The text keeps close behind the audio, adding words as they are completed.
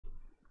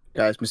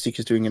Guys, Mystique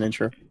is doing an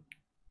intro.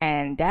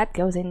 And that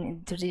goes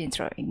into the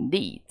intro,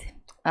 indeed.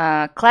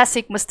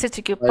 Classic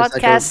MusT3kube Why is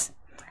that podcast.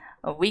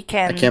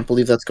 I can't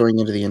believe that's going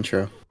into the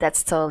intro.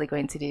 That's totally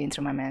going to the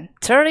intro, my man.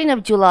 13th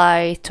of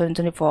July,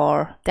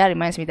 2024. That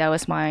reminds me, that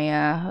was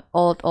my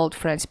old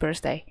friend's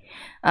birthday.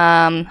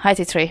 Hi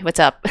T3, what's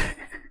up?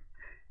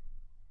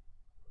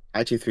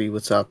 I23,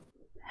 what's up?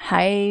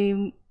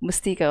 Hi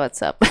MusT3kube,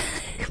 what's up?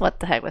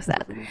 What the heck was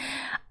that?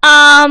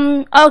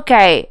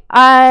 Okay,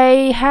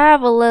 I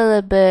have a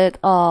little bit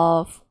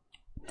of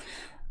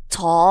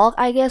talk,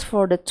 I guess,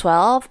 for the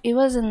 12. It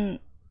wasn't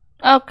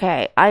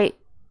okay. I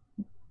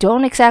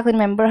don't exactly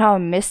remember how I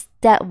missed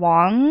that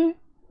one,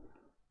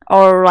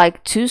 or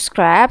like 2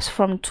 scraps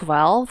from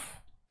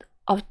 12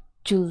 of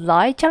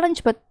July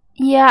challenge. But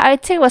yeah, I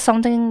think it was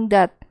something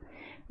that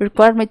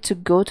required me to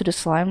go to the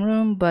slime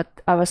room,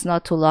 but I was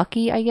not too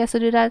lucky, I guess, to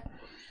do that.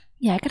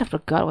 Yeah, I kind of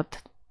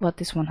forgot what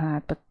this one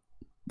had, but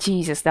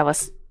Jesus, that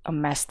was a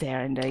mess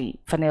there in the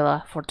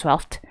vanilla for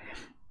 12th.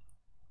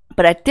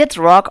 But I did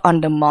rock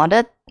on the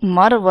modded.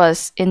 Modded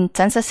was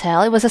intense as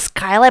hell. It was a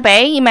Skylab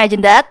A,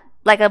 imagine that.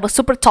 Like a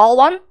super tall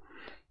one.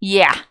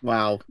 Yeah.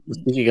 Wow,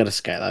 you got a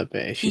Skylab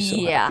Bay. She's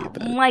so happy about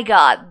it. Oh my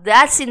god,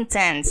 that's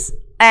intense.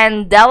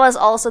 And that was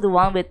also the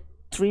one with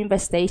 3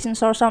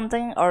 infestations or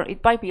something, or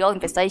it might be all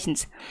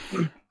infestations.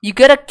 You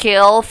gotta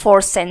kill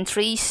 4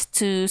 sentries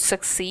to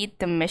succeed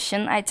the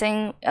mission, I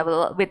think,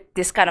 with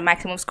this kind of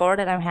maximum score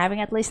that I'm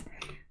having at least.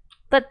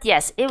 But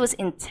yes, it was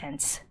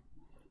intense.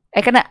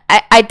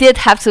 I did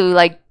have to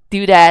like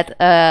do that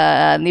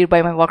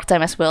nearby my work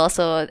time as well,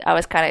 so I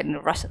was kind of in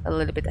a rush a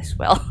little bit as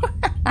well.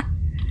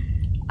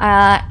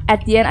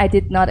 At the end, I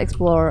did not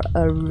explore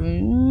a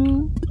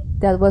room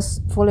that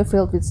was fully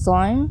filled with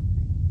slime,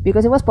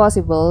 because it was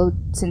possible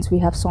since we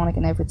have Sonic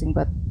and everything,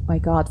 but my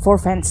god, 4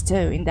 vents too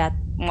in that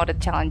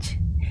modded challenge.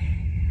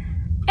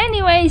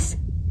 Anyways,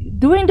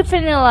 during the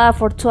vanilla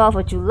for 12th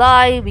of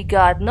July, we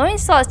got no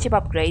install chip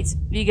upgrades,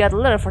 we got a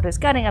letter for the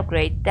scanning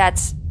upgrade.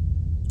 That's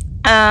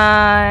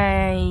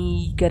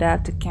I gotta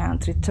have to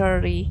count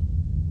 330,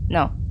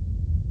 no,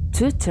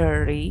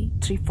 230,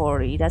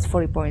 340, that's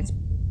 40 points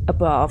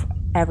above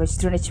average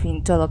 300 HP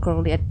in total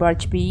currently at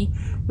Barge B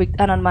with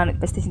unarmed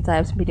infestation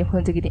types, medium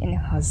quantity and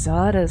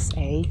hazardous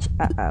age,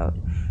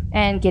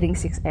 and getting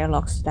 6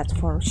 airlocks, that's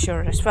for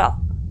sure as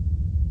well.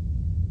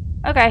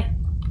 Okay,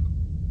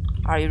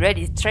 are you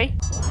ready, Trey?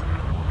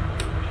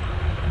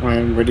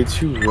 I'm ready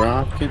to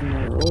rock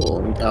and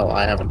roll. Oh,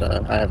 I haven't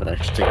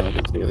actually taken a look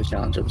at the daily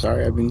challenge. I'm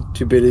sorry, I've been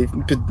too busy.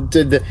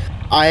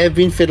 I have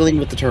been fiddling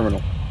with the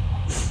terminal.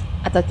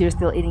 I thought you were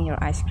still eating your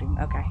ice cream.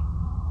 Okay,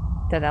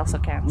 that also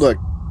counts. Look,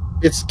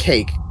 it's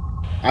cake.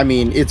 I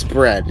mean, it's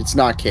bread. It's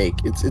not cake.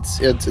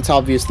 It's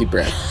obviously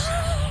bread.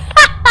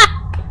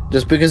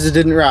 Just because it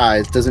didn't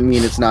rise doesn't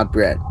mean it's not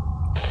bread.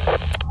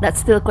 That's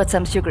still quite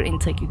some sugar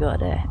intake you got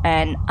there,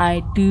 and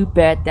I do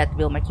bet that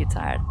will make you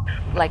tired,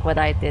 like what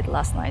I did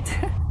last night.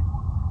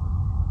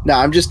 No,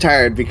 I'm just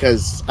tired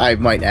because I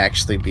might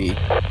actually be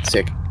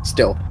sick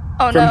still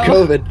from no.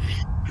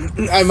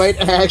 COVID. I might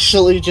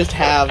actually just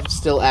have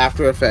still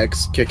after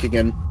effects kicking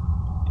in.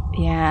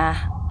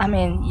 Yeah, I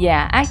mean,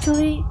 yeah,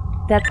 actually,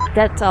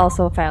 that's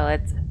also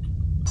valid.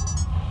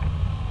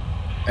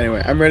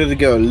 Anyway, I'm ready to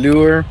go.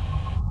 Lure.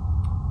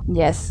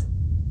 Yes.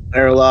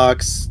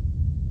 Airlocks.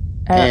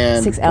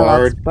 And 6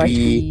 airlocks, Barge B.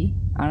 B,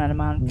 another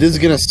amount. This is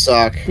gonna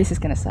suck. This is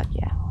gonna suck,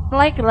 yeah.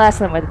 Like the last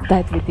time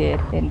that we did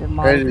in the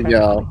mod. Ready to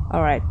go.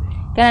 Alright.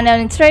 Gonna down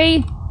in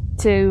 3,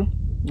 2,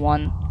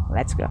 1,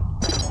 let's go.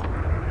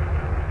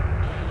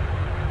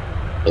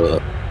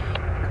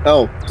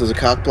 Oh, does a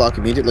cock block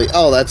immediately?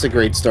 Oh, that's a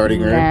great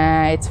starting room.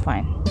 Nah, it's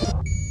fine.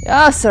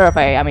 Oh,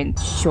 survey, I mean,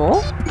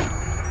 sure.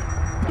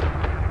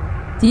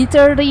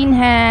 T13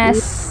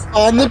 has...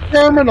 On the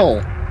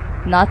terminal!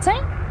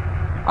 Nothing?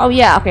 Oh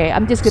yeah, okay,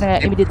 I'm just gonna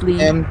immediately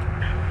and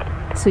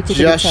switch it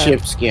just to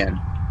ship scan.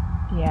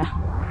 Yeah.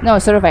 No,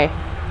 survey.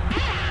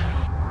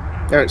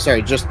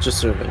 Sorry, just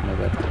survey, my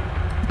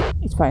bad.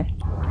 It's fine.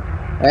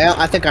 Well,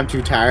 I think I'm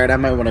too tired. I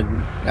might want to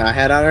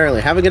head out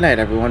early. Have a good night,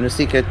 everyone.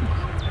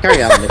 MusT3kube,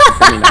 carry on the mission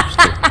for me. No, just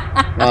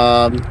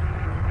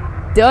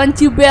kidding. Don't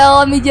you bail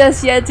on me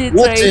just yet, T3.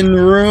 What's in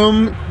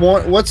room?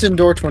 What's in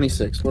door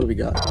 26? What do we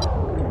got?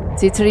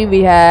 T3,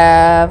 we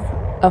have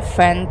a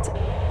vent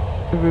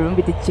room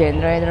with the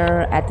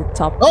generator at the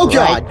top. Oh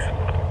right.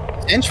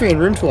 god! Entry in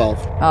room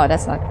 12. Oh,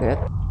 that's not good.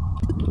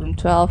 Room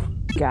 12,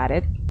 got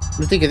it.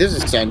 I'm thinking there's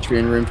a entry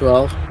in room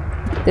 12.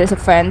 There's a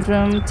vent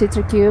room,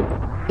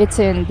 MusT3kube. It's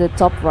in the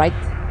top right.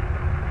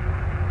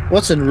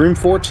 What's in room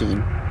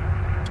 14?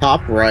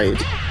 Top right.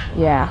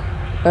 Yeah.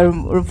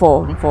 Room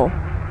 4, room 4.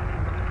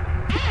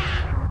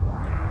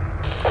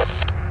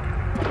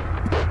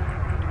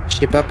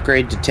 Ship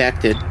upgrade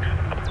detected.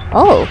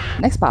 Oh,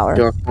 next power.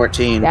 Door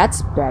 14.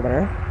 That's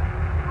better.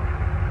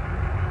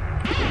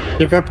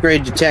 Ship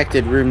upgrade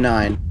detected, room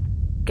 9.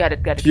 Got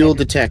it, got it. Fuel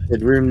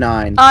detected, room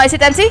 9. Is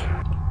it empty?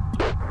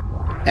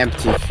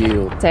 Empty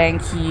fuel.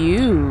 Thank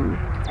you.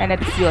 And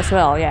empty fuel as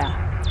well, yeah.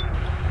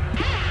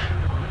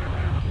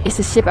 Is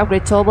the ship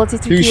upgrade towable, Two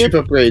MusT3kube? ship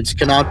upgrades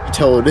cannot be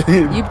towed.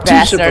 You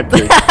bastard.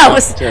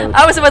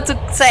 I was about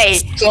to say.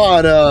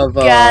 Son of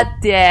a... God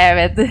damn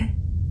it.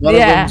 One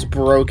of them's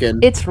broken.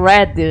 It's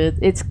red, dude.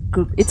 It's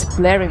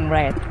blaring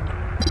red.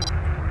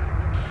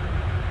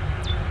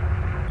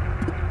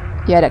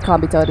 Yeah, that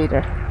can't be towed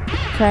either.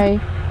 Okay.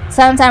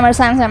 Sound timer. What's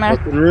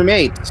in room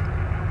 8?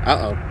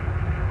 Uh-oh.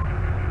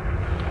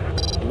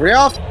 Ready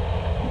off?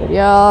 Ready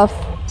off.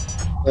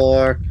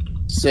 4,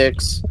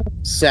 6,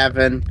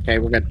 7. Okay,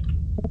 we're good.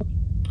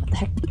 What the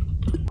heck?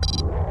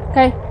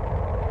 Okay.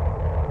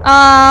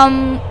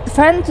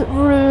 Front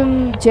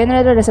room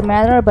generator doesn't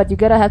matter, but you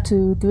gotta have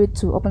to do it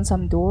to open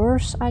some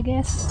doors, I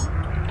guess.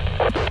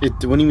 What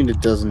do you mean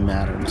it doesn't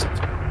matter?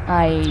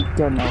 I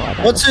don't know.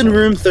 What's in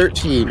room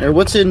 13? Or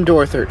what's in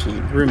door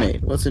 13? Room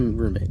 8. What's in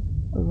room 8?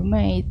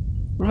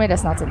 Roommate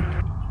has nothing.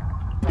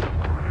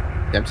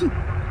 Empty?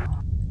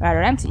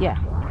 Rather empty, yeah.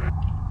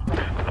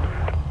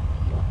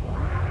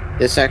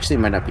 This actually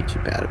might not be too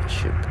bad of a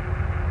ship.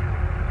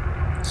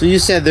 So you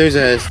said there's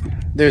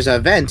a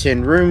vent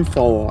in room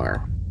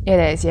 4. It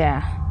is,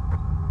 yeah.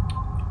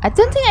 I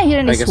don't think I hear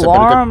any I guess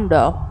swarm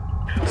though.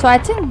 So I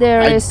think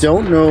there is. I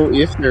don't know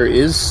if there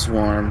is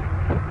swarm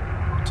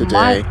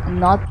today. Might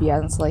not be,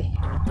 honestly.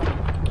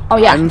 Oh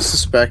yeah. I'm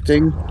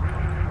suspecting.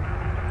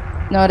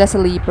 No, that's a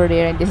leaper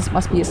there, and this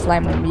must be a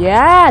slime room.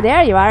 Yeah,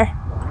 there you are.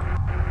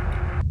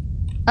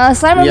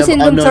 Slime room is in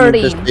room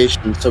 13.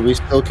 Infestation, so we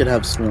still could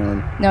have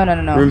swarm. No.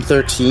 Room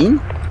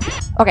 13?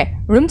 Okay,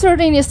 room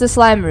 13 is the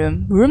slime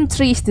room. Room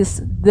 3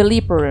 is the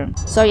leaper room.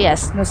 So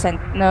yes, no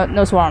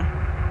swarm.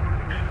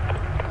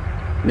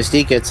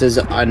 Mystique, it says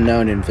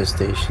unknown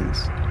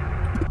infestations.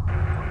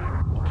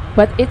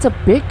 But it's a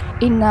big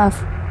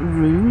enough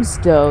rooms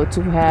though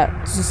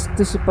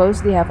to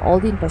supposedly have all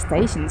the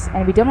infestations,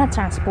 and we don't have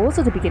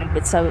transporter to begin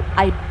with, so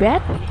I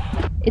bet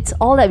it's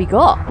all that we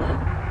got.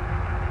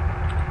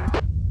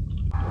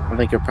 I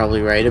think you're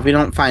probably right. If we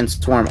don't find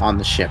swarm on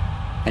the ship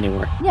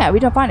anywhere. Yeah, we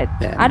don't find it.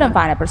 Then, I don't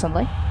find it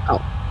personally.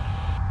 Oh.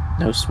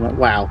 No swarm.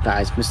 Wow,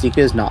 guys. Mystique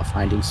is not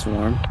finding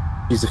swarm.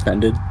 She's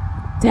offended.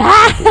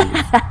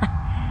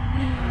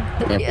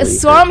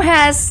 Swarm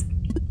has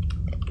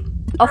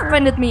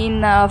offended me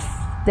enough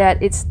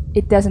that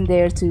it doesn't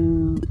dare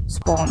to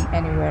spawn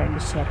anywhere in the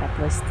ship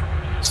at least.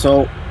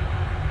 So,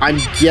 I'm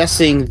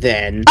guessing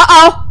then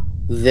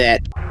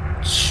that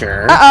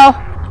sure.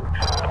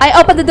 I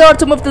opened the door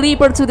to move the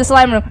leaper to the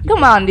slime room.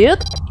 Come on,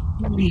 dude.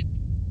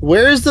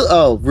 Where is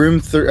the room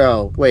 3?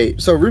 Oh, wait.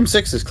 So room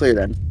 6 is clear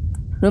then.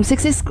 Room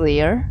 6 is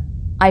clear.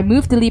 I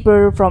moved the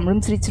leaper from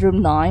room 3 to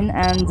room 9,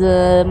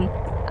 and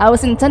I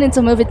was intending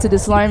to move it to the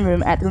slime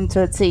room at room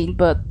 13,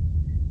 but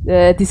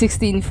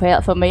D16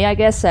 failed for me, I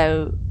guess,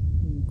 so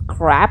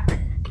crap.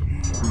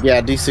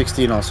 Yeah,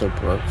 D16 also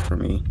broke for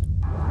me.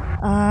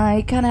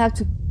 I kinda have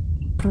to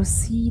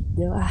proceed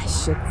though. Ah,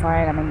 shit,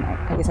 fine. I mean,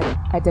 I guess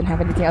I don't have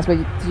anything else, but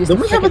you use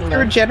Don't we have a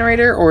third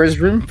generator, or is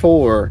room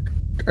 4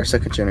 our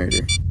second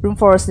generator? Room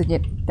 4 is the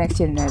next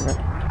generator.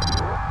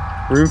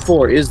 Room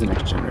 4 is the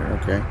next generator,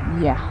 okay.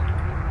 Yeah.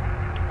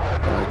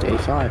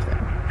 It's A5 then.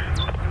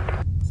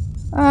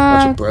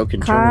 Bunch of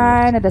broken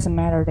generators. Kinda doesn't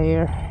matter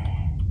there.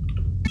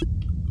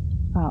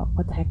 Oh,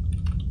 what the heck?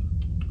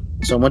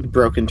 So much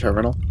broken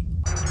terminal.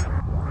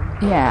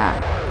 Yeah,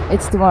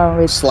 it's the one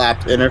with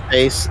slapped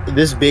interface.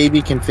 This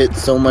baby can fit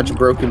so much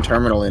broken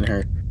terminal in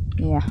her.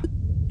 Yeah,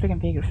 freaking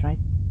figures, right?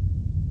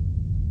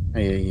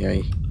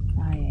 Ay.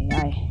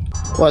 Ay.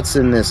 What's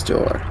in this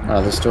door?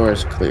 Oh, this door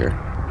is clear,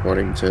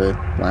 according to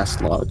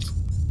last logs.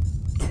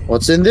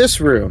 What's in this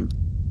room?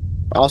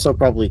 Also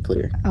probably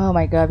clear. Oh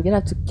my god, we're gonna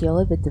have to kill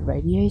it with the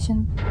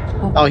radiation.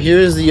 Oh,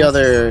 here's the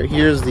other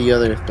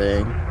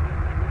thing.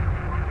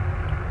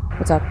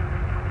 What's up?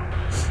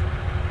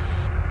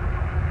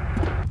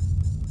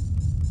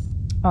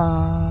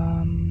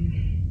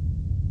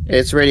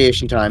 It's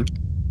radiation time.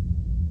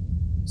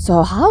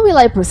 So how will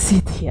I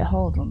proceed here?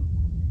 Hold on.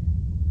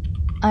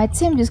 I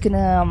think I'm just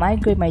gonna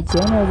migrate my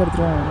generator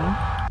drone.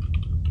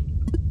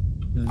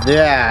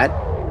 That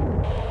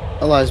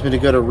allows me to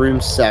go to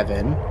room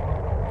 7.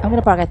 I'm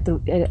gonna park at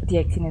the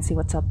exit and see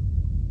what's up.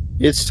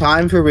 It's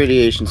time for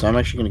radiation, so I'm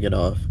actually gonna get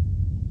off.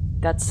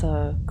 That's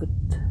a good.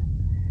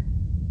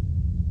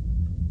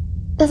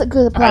 That's a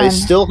good plan. I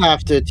still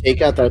have to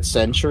take out that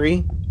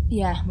sentry.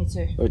 Yeah, me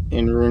too.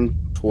 In room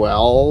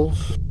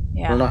 12.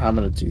 Yeah. I don't know how I'm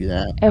gonna do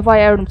that.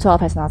 FYI, room 12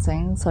 has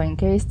nothing, so in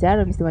case that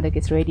room is the one that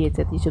gets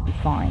radiated, you should be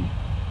fine.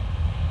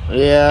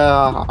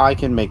 Yeah, I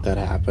can make that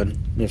happen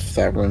if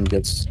that room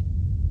gets.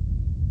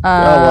 Oh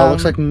well,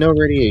 looks like no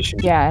radiation.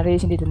 Yeah,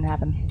 radiation didn't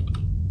happen.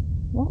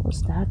 What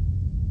was that?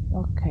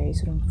 Okay,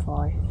 it's room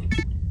 5.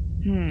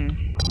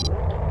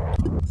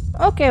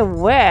 Okay,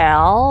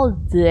 well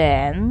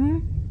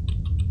then.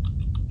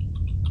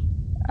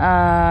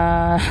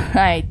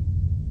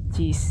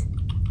 Jeez.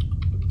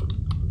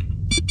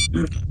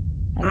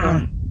 I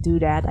don't do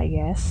that, I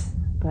guess.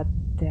 But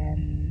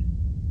then.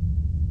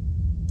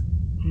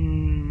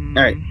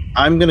 Alright,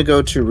 I'm gonna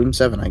go to room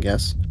 7, I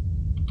guess.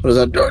 What is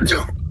that door?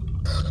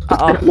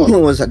 Uh-oh.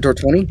 What was that, door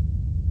 20?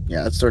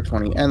 Yeah, that's door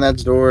 20. And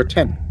that's door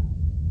 10.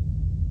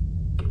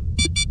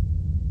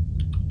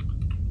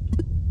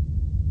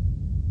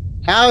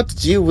 How to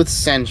deal with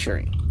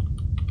sentry.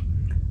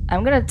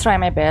 I'm gonna try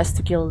my best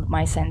to kill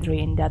my sentry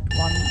in that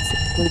one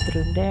secluded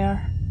room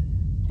there.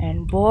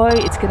 And boy,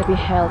 it's gonna be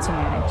hell to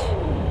manage.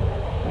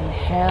 And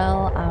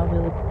hell I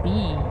will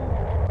be.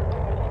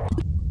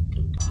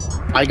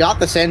 I got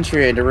the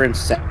sentry into room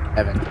 7.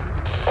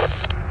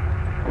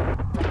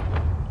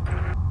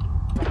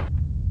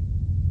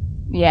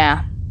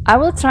 Yeah, I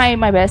will try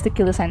my best to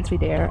kill the sentry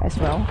there as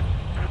well.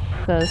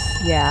 Cause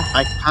yeah.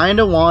 I kind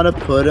of want to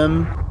put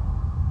him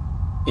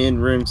in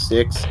room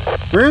 6.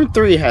 Room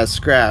 3 has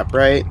scrap,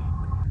 right?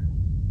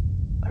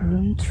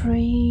 Room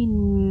 3...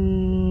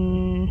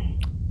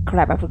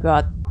 Crap, I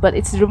forgot. But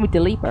it's the room with the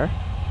leaper.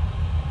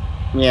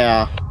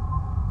 Yeah.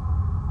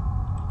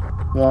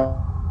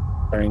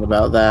 Wondering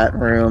about that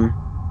room.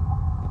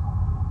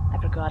 I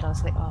forgot, I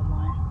was like, oh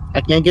man.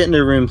 I can't get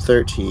into room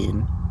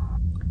 13.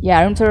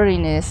 Yeah, room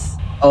 13 is...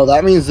 Oh,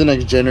 that means the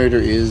next generator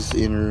is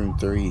in room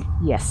 3.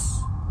 Yes.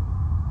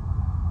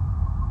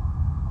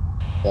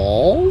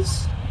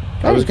 Balls?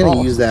 I was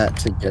gonna use that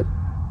to get...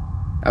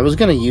 I was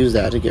gonna use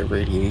that to get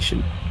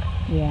radiation.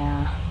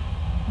 Yeah.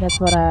 That's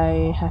what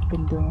I have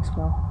been doing as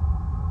well.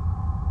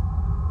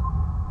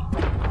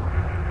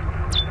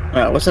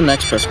 Alright, what's the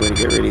next best way to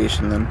get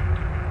radiation then?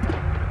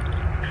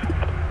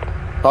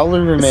 Probably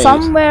room 8.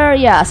 Somewhere,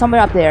 yeah,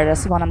 somewhere up there,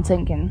 that's what I'm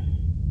thinking.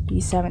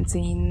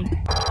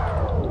 B17.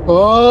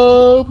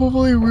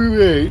 Probably room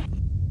 8.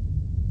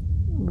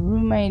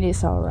 Room 8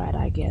 is alright,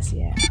 I guess,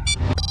 yeah.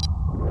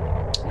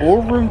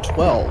 Or room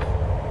 12.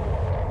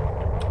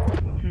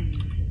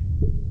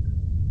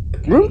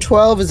 Room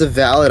 12 is a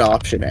valid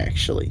option,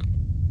 actually.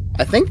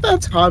 I think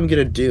that's how I'm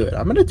gonna do it.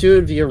 I'm gonna do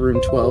it via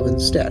room 12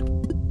 instead.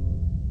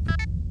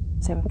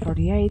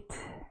 748.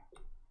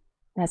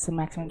 That's the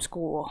maximum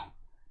score.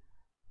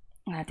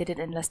 I did it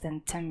in less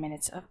than 10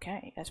 minutes.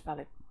 Okay, that's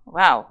valid.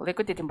 Wow,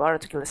 Liquid didn't bother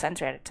to kill the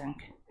sentry, I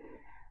think.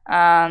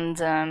 And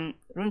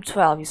room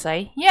 12, you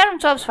say? Yeah, room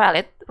 12 is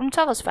valid. Room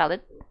 12 is valid.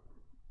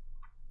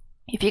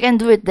 If you can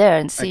do it there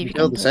and see if you can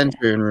kill the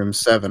sentry in room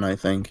 7, I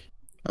think.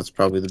 That's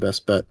probably the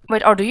best bet.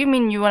 Wait, or do you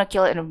mean you want to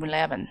kill it in room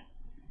 11?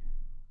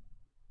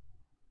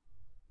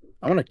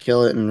 I want to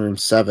kill it in room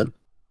 7.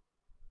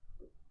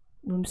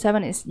 Room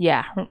 7 is,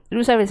 yeah,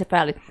 room 7 is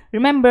valid.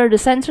 Remember, the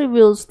sentry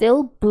will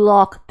still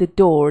block the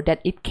door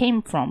that it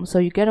came from, so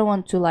you're gonna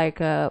want to, like,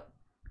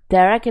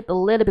 direct it a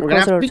little bit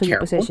closer to your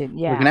position.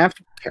 Yeah. We're gonna have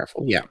to be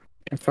careful, yeah.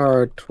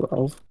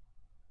 FR12.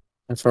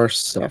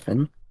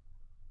 FR7.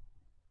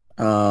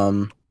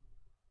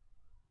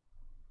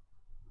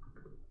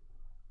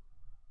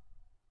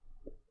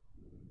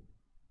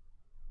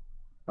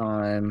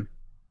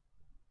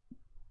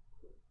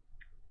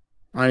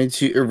 I need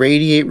to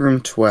irradiate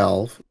room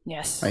 12.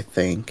 Yes. I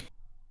think.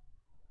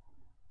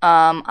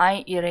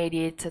 I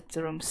irradiated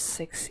room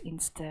 6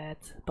 instead,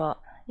 but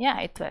yeah,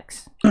 it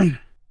works. I'm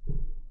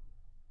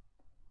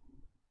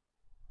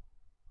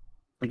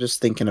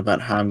just thinking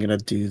about how I'm gonna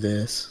do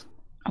this.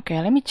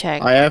 Okay, let me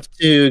check. I have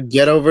to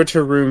get over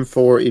to room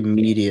 4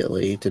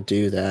 immediately to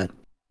do that.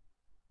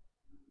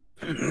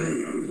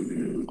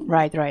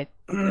 Right, right.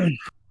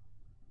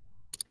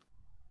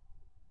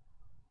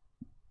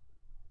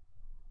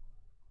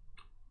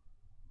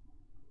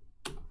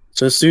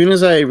 So as soon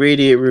as I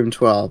irradiate room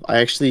 12, I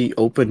actually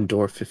open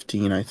door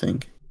 15, I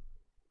think.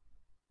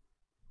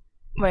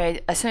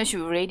 Wait, as soon as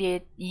you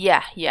irradiate,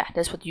 yeah,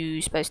 that's what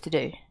you're supposed to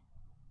do.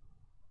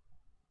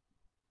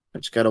 I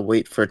just gotta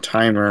wait for a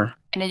timer.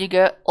 And then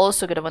you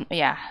also gotta want,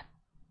 yeah.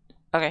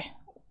 Okay.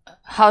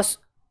 How's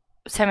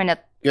 7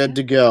 minutes? Good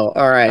to go.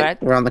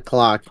 Alright, we're on the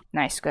clock.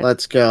 Nice, good.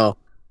 Let's go.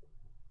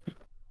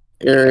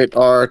 Irradiate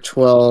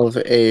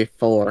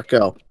R12A4,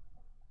 go.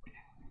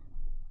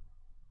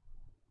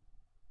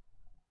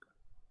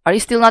 Are you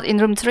still not in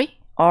room 3?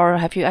 Or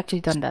have you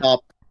actually done that?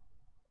 Stop.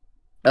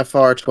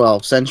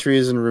 FR12. Sentry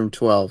is in room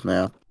 12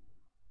 now.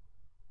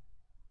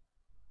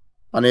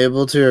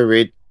 Unable to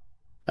irradiate.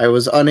 I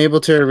was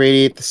unable to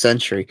irradiate the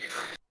sentry.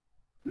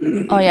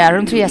 Oh yeah,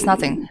 room 3 has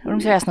nothing. Room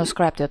 3 has no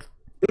scrap yet.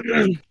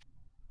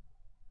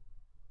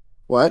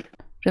 What?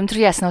 Room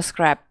 3 has no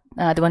scrap.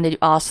 The one that you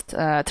asked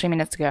 3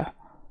 minutes ago.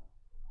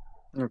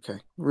 Okay.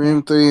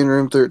 Room 3 and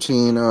room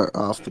 13 are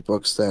off the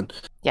books then.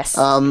 Yes.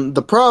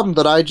 The problem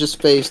that I just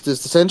faced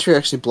is the sentry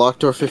actually blocked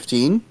door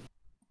 15.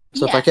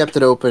 So if I kept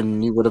it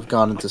open, you would have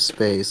gone into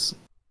space.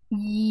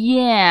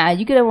 Yeah,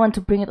 you're gonna want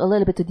to bring it a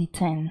little bit to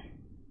D10.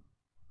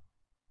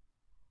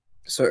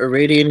 So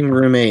irradiating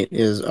room 8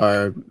 is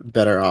our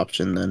better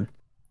option then.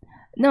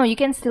 No, you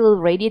can still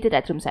radiate it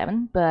at room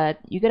 7, but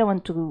you're gonna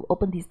want to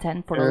open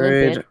D10 for a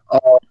little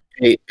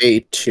bit.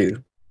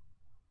 A2.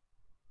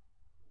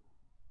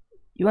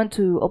 You want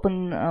to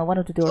open one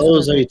of the doors?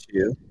 Close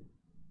A2.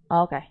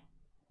 Oh, okay.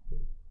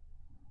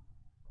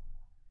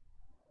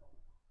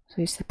 So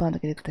you still plan to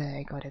get it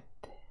there, got it.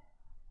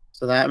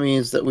 So that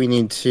means that we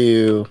need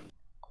to...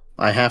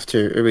 I have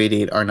to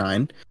irradiate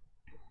R9.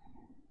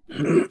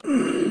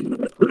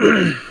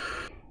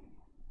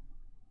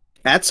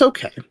 That's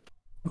okay.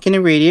 I can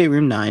irradiate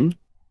room 9.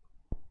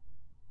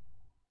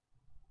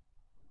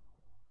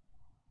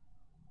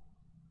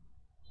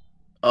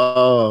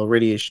 Oh,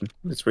 radiation.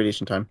 It's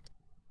radiation time.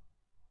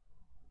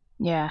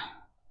 Yeah.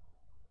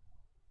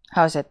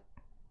 How's it?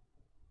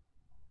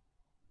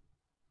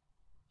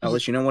 I'll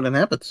let you know when it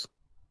happens.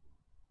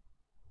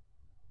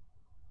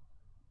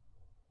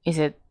 Is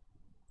it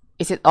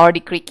already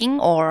creaking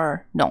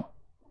or no?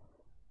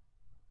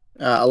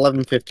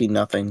 11:50,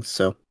 nothing.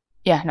 So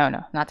Yeah, no,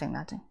 nothing.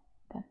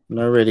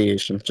 no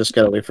radiation. Just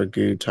gotta wait for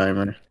goo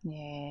timer.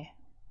 Yeah.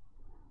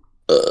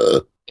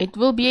 It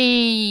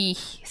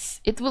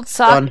will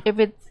suck Done. if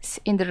it's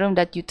in the room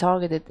that you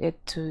targeted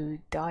it to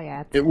die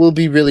at. It will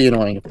be really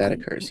annoying if that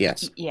occurs.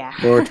 Yes. Yeah.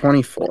 Door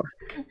 24.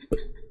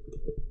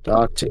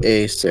 Dock to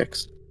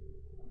A6.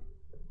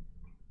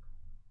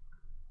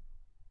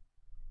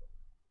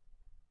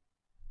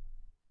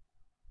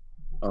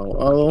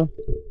 Oh.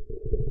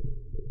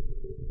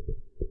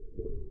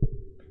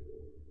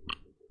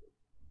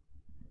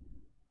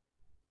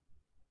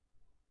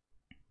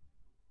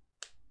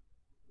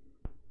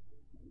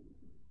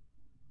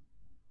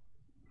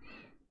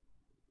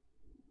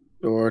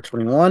 Door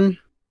 21.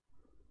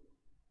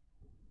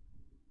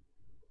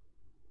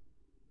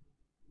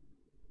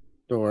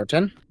 Door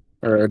 10.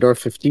 Or door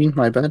 15,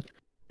 my bad.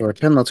 Door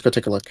 10, let's go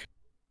take a look.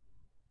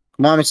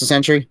 Come on, Mr.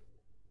 Sentry.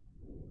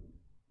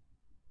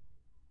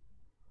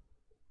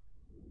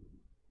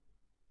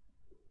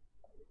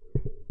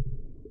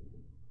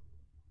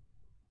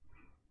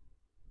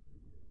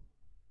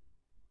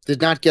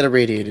 Did not get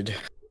irradiated.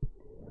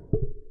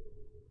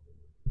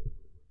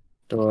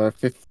 Door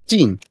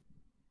 15.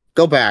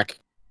 Go back.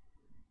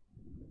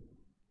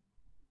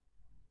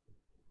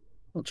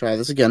 We'll try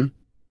this again.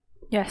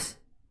 Yes.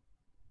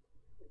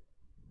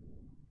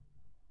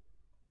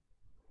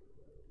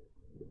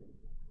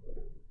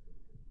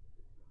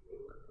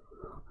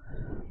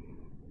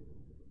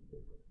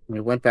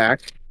 We went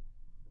back.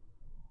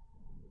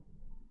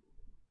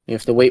 You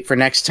have to wait for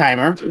next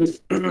timer.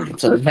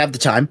 So we have the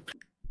time.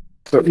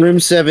 But room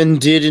 7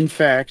 did, in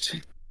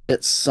fact,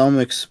 get some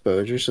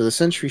exposure, so the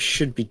sentry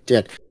should be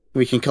dead.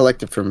 We can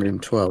collect it from room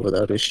 12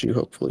 without issue,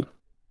 hopefully.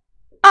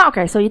 Oh,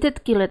 okay, so you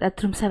did kill it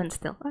at room 7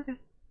 still. Okay.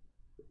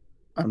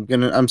 I'm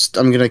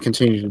gonna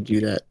continue to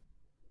do that.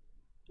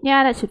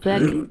 Yeah, that should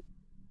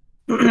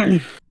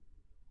work.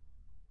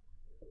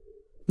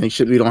 Make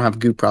sure we don't have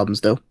goo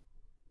problems, though.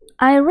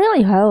 I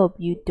really hope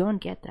you don't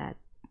get that,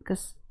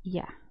 because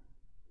yeah.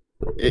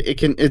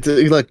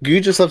 Look,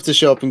 goo just loves to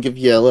show up and give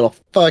you a little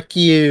fuck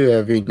you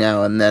every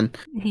now and then.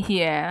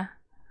 Yeah.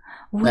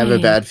 I have a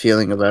bad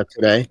feeling about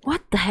today.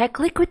 What the heck?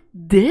 Liquid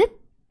did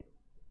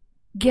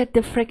get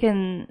the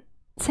freaking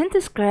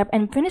sentence grab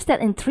and finish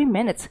that in 3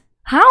 minutes.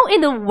 How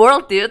in the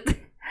world, dude?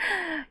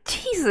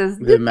 Jesus.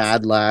 The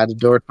mad lad,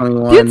 door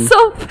 21. Dude,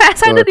 so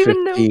fast. I don't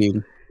even know.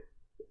 15.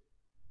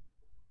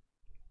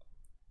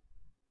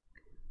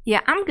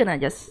 Yeah, I'm gonna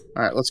just.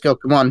 Alright, let's go.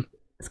 Come on.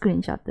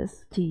 Screenshot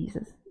this.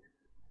 Jesus.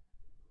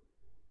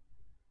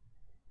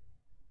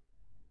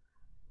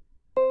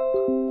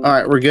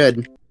 Alright, we're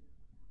good.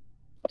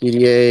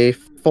 DDA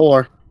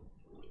 4.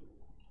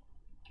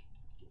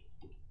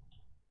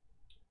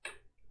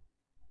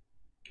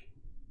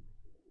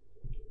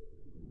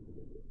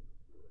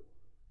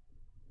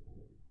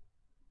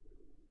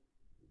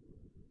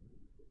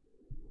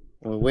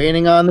 We're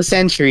waiting on the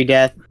sentry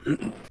death.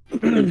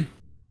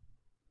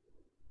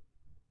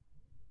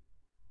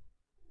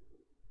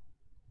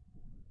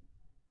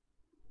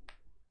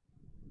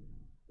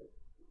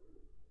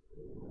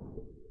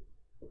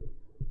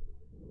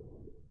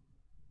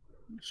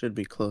 Should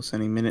be close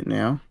any minute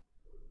now.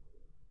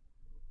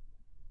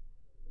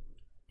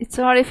 It's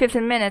already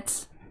 15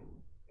 minutes.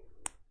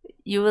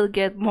 You will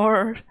get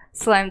more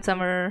slime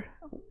summer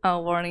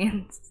warning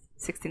in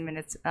 16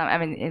 minutes. I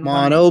mean, in Come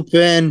on,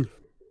 open.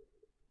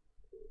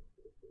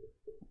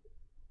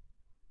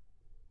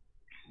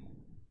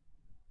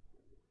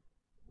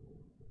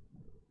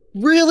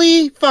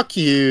 Really? Fuck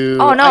you.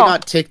 Oh no. I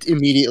got ticked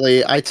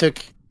immediately. I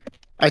took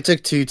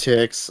 2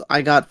 ticks.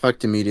 I got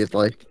fucked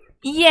immediately.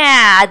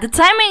 Yeah, the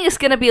timing is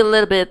gonna be a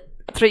little bit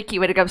tricky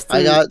when it comes to.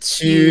 I got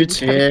 2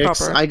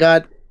 ticks. I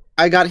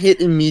got hit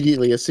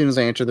immediately as soon as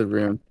I entered the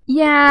room.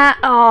 Yeah,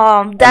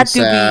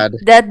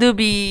 that do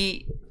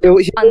be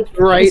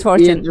right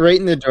misfortune. right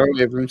in the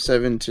doorway of room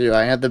 7 too.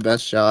 I had the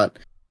best shot.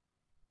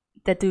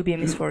 That do be a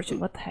misfortune.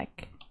 What the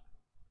heck?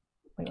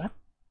 Wait, what?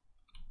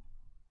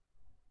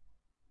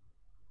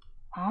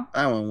 Huh?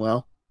 That went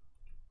well.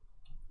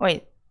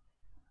 Wait.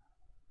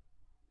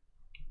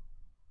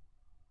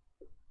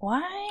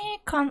 Why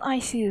can't I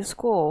see the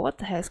score? What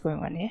the hell is going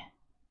on here?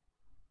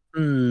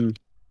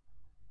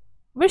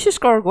 Where's your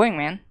score going,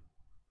 man?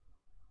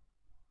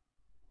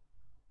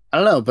 I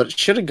don't know, but it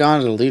should have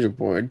gone to the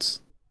leaderboards.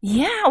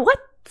 Yeah, what?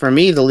 For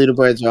me, the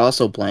leaderboards are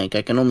also blank.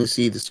 I can only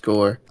see the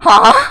score.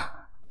 Huh?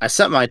 I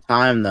set my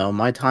time, though.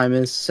 My time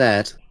is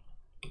set.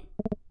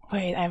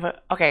 Wait,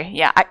 okay,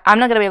 yeah, I'm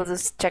not gonna be able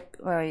to check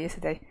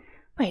yesterday.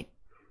 Wait.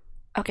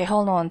 Okay,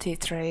 hold on,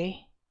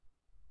 T3.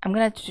 I'm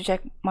gonna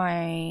check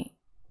my...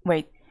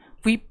 Wait.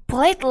 We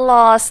played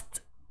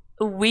last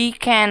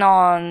weekend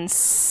on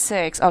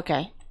 6.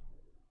 Okay.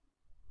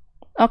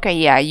 Okay,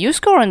 yeah, you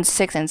score on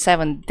 6 and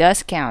 7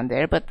 does count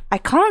there, but I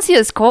can't see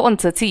a score on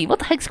 13. What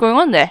the heck's going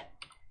on there?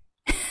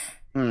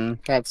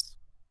 That's...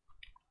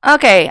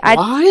 Okay,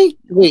 Why?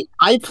 Wait,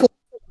 I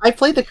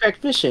played the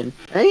correct mission,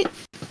 right?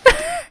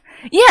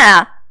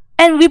 Yeah,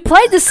 and we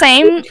played the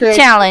same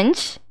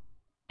challenge,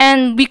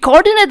 and we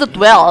coordinated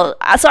well.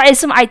 So I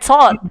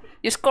thought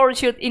your score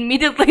should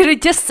immediately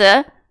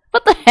register.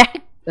 What the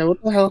heck? Yeah,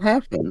 what the hell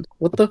happened?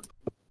 What the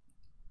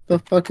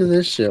fuck is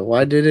this shit?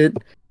 Why did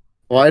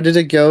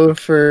it go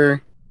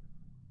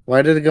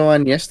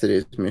on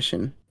yesterday's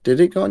mission? Did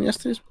it go on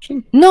yesterday's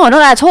mission? No,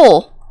 not at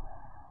all.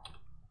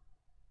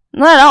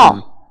 Not at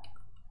all.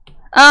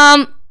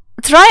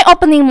 Try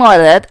opening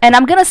wallet, and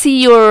I'm gonna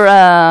see your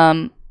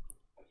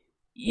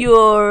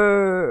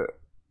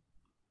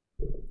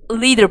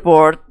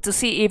leaderboard to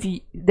see if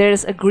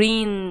there's a gray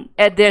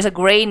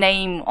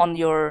name on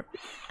your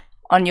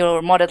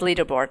modded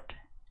leaderboard.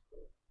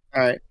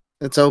 All right,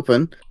 it's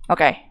open.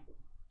 Okay.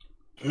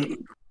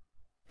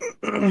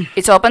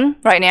 It's open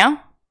right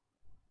now?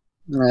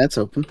 Yeah, it's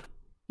open.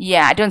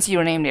 Yeah, I don't see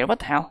your name there. What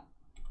the hell?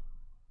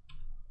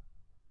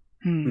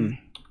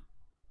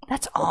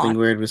 That's odd. Something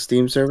weird with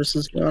Steam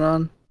services going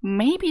on?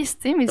 Maybe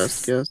Steam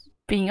is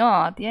being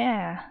odd,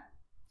 yeah.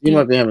 You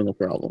might be having a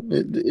problem.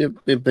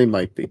 They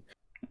might be.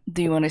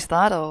 Do you want to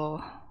start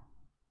or?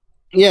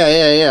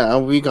 Yeah.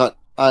 We got...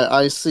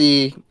 I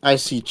see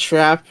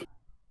trap,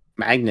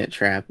 magnet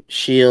trap,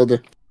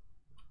 shield.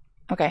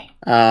 Okay.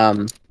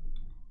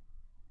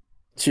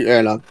 To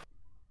airlock.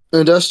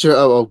 Industrial.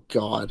 Oh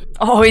god.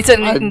 Oh, it's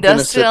an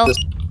industrial.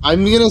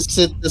 I'm gonna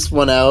sit this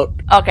one out.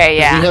 Okay,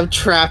 yeah. We have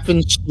trap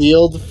and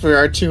shield for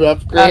our 2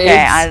 upgrades.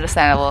 Okay,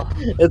 understandable.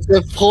 It's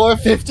a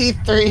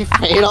 453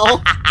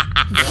 fatal.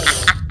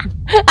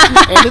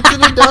 And it's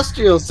an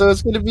industrial, so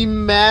it's gonna be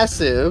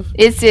massive.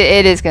 It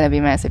is gonna be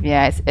massive.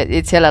 Yeah,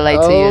 it's hella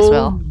late to you as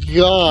well.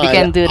 God, we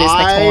can do this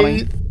next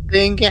morning. I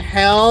think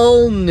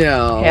hell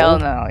no. Hell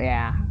no.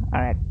 Yeah.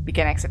 All right, we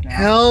can exit now.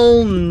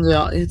 Hell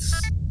no. It's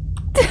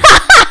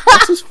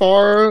that's as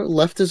far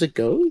left as it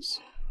goes.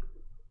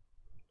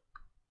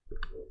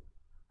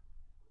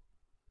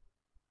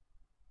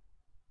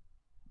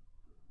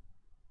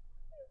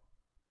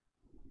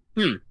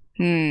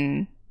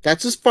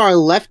 That's as far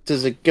left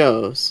as it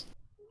goes.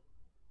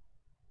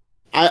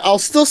 I'll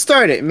still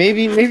start it.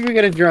 Maybe we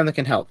get a drone that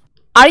can help.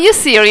 Are you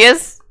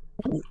serious?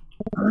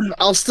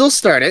 I'll still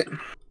start it.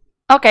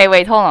 Okay,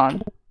 wait, hold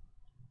on.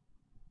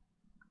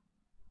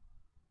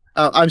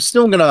 I'm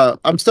still gonna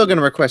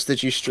request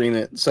that you stream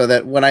it so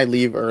that when I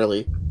leave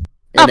early,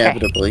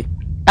 inevitably.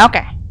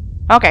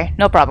 Okay,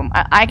 no problem.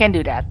 I can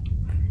do that.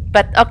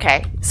 But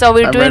okay, so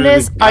we're doing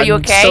this. Are you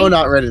okay? I'm so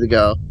not ready to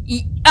go.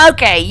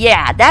 Okay,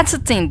 yeah, that's the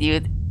thing,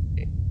 dude.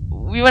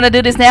 We wanna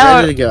do this now?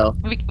 Ready to go.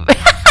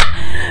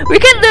 We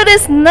can do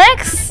this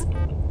next.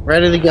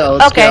 Ready to go.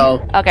 Let's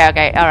go.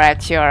 Okay. All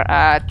right, sure.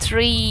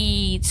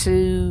 3,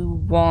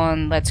 2,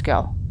 1. Let's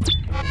go.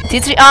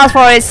 T3 asked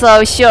for it,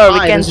 so sure we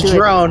can do it.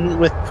 Drone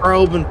with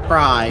probe and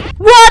pry.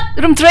 What?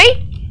 Room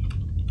 3?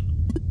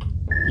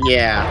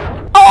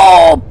 Yeah.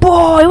 Oh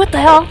boy! What the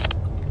hell?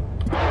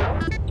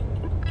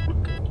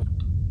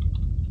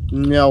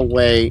 No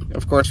way.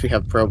 Of course we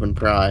have probe and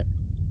pry.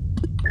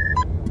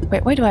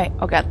 Wait, where do I?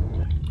 Oh god.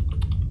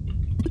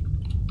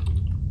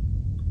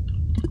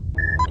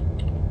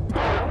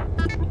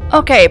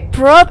 Okay,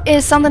 probe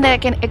is something that I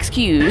can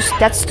excuse.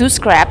 That's 2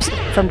 scraps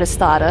from the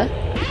starter.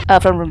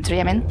 From room 3,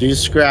 I mean. 2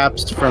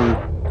 scraps from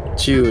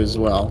 2 as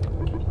well.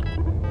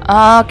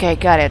 Okay,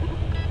 got it.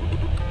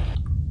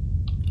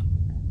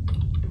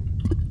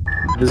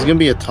 This is gonna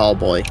be a tall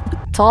boy.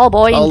 Tall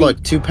boy. Oh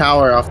look, 2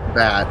 power off the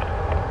bat.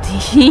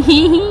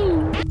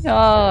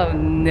 Oh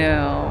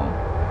no.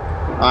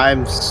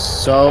 I'm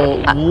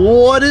so...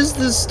 What is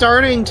this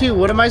starting to?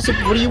 What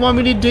do you want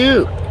me to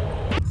do?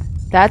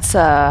 That's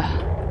a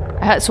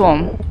hat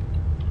swarm.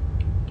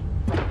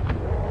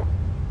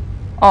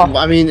 Oh.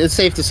 I mean, it's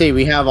safe to say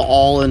we have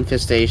all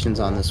infestations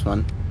on this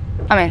one.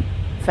 I mean,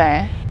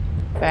 fair.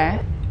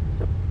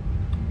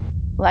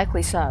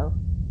 Likely so.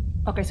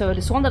 Okay, so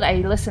this one that I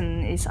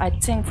listen is, I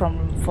think, from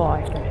room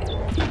 5.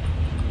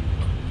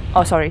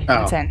 Oh, sorry,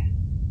 10.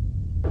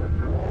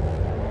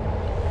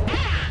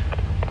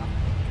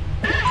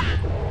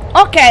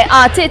 Okay,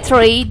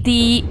 T3,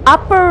 the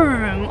upper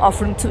room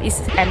of room 2 is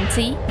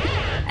empty.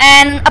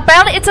 And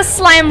apparently it's a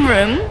slime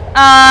room.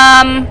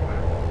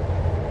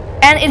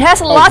 And it has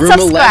lots of scraps.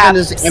 Room 11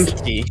 is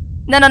empty.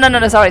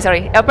 No,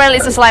 sorry. Apparently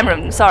it's a slime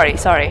room. Sorry.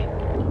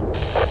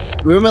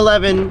 Room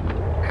 11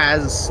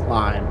 has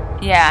slime.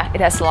 Yeah,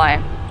 it has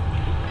slime.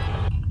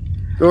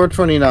 Door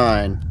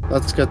 29.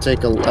 Let's go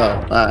take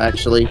a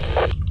actually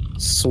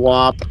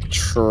swap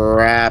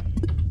trap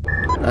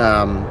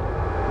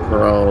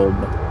probe.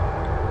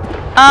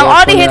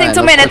 Already hitting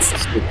 2 minutes.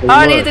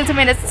 Already hitting 2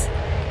 minutes.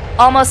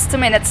 Almost 2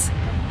 minutes.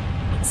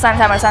 Sun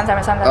timer.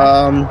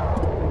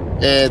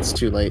 It's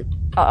too late.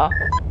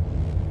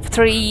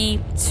 3,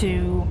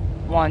 2,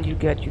 1. You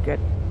good.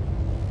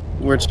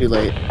 We're too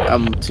late.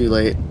 I'm too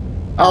late.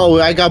 Oh,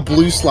 I got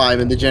blue slime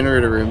in the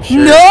generator room.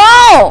 Sure.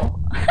 No!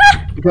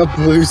 We got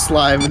blue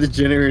slime in the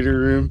generator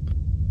room.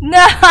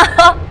 No!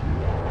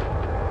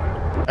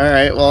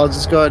 Alright, well, I'll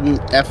just go ahead and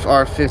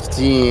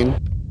FR15.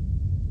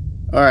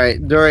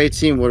 Alright, door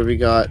 18, what do we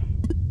got?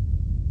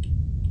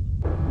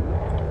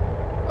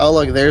 Oh,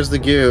 look, there's the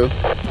goo.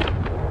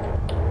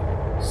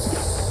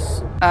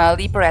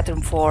 Leaper at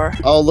room 4.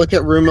 Oh, look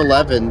at room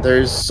 11.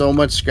 There's so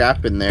much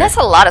scrap in there. That's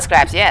a lot of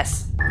scraps,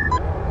 yes.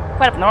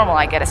 Quite abnormal,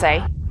 I gotta say.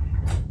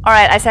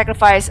 Alright, I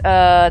sacrifice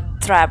a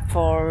trap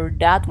for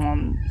that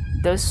one.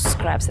 Those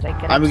scraps that I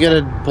get. I'm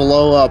gonna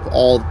blow up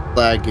all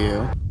that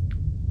goo.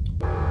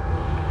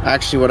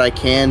 Actually, what I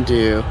can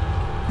do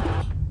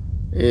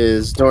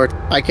is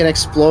I can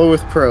explode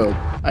with probe.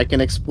 I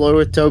can explode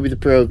with Toby the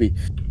Probie.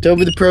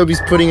 Toby the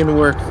Probie's putting in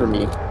work for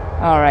me.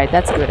 Alright,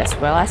 that's good as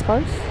well, I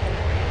suppose.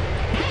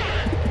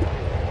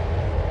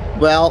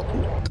 Well,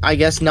 I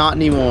guess not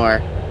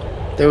anymore.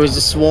 There's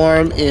a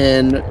swarm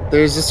in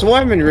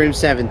room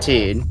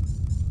 17.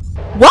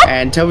 What?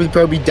 And Toby the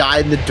Probie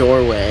died in the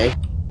doorway.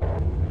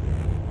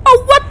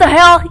 Oh, what the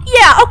hell?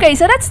 Yeah, okay,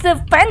 so that's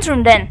the fence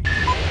room then.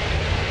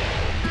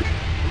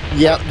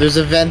 Yep, there's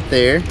a vent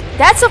there.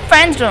 That's a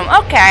fence room,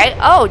 okay.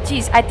 Oh,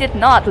 jeez, I did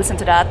not listen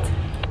to that.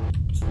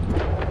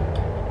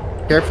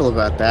 Careful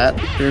about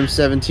that. Room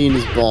 17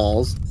 is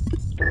balls.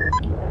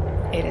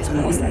 It is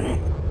balls then.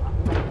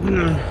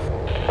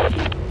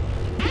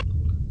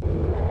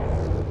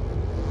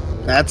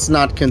 That's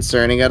not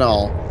concerning at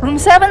all. Room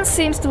 7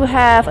 seems to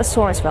have a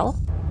sword as well.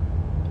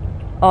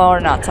 Or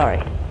not,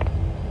 sorry.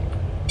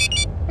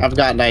 I've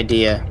got an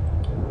idea.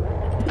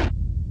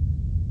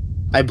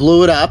 I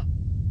blew it up.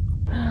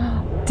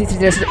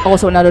 There's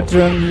also another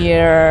drone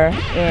here,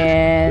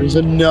 and There's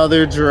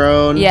another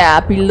drone.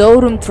 yeah, below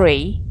room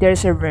 3,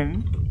 there's a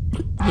room.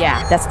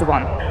 Yeah, that's the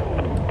one.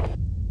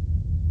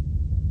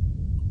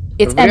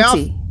 It's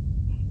empty.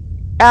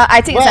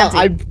 I think it's empty.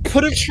 I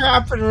put a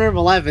trap in room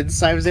 11,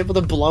 so I was able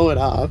to blow it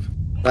up.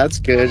 That's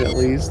good, at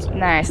least.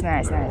 Nice,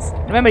 nice, nice.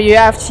 Remember, you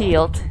have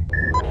shield.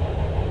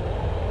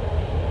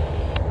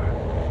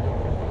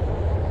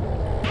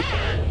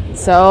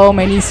 So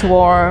many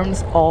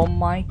swarms. Oh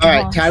my god.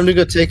 Alright, time to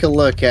go take a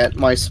look at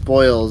my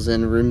spoils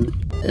in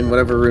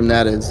whatever room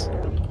that is.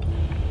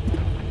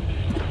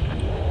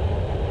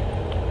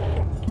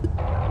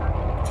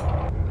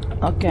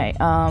 Okay,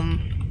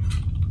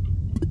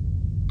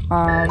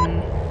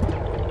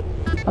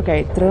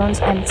 okay, drone's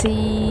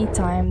empty.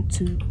 Time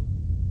to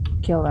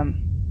kill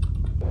them.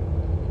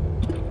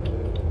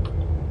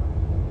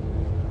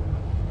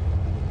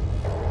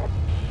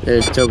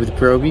 There's Toby the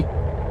Probie.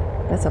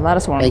 That's a lot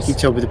of swarms. Thank you,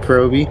 Toby the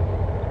Probie,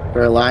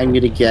 for allowing me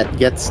to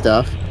get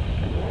stuff.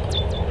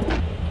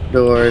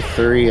 Door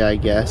 3, I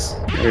guess.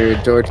 Or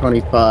door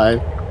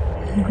 25.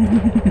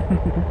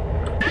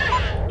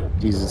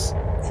 Jesus.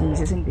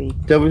 Jesus, indeed.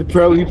 Toby the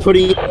Probie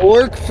putting in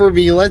work for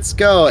me. Let's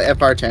go.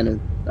 FR10.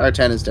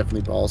 R10 is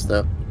definitely balls,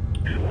 though.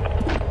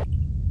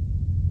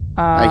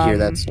 I hear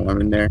that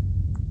swarm in there.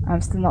 I'm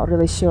still not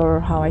really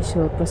sure how I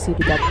should proceed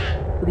with that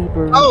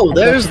lever. Oh,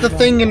 there's the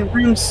thing in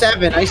room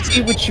 7. I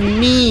see what you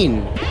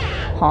mean.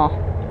 Huh.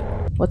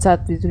 What's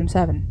that with room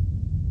 7?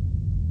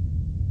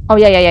 Oh,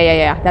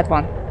 yeah, that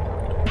one.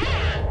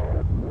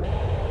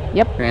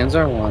 Yep.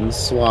 Transar 1,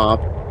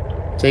 swap.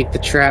 Take the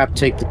trap,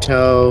 take the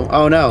tow.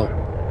 Oh no.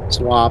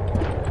 Swap.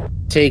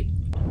 Take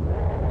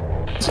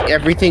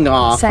everything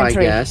off,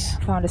 Sentry. I guess.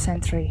 Found a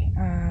sentry.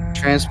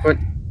 Transport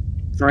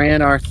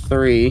Ran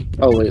R3.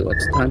 Oh wait,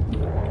 what's the time?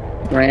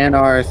 Ran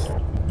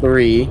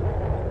R3.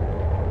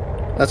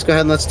 Let's go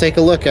ahead and let's take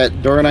a look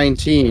at door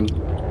 19.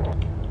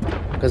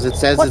 Because it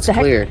says it's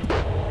clear.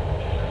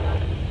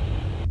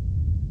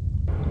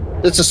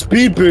 It's a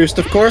speed boost.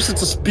 Of course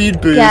it's a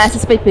speed boost. Yeah, it's a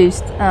speed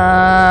boost.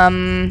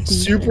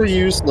 Super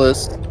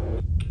useless.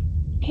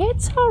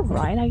 It's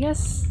alright, I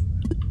guess.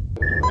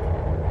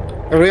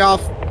 Are we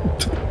off?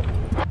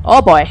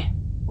 Oh boy.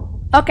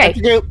 Okay.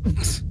 Go.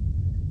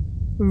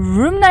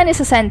 Room 9 is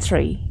a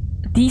sentry.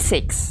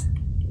 D6.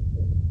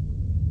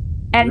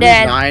 And Room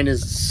then 9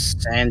 is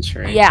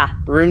sentry. yeah.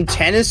 Room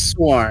 10 is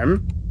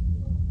swarm.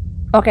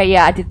 Okay,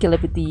 yeah, I did kill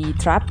it with the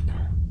trap.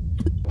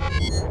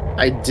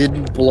 I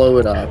didn't blow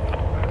it up.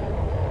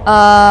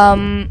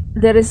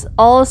 There is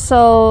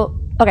also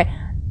okay.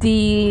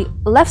 The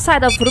left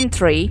side of room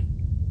 3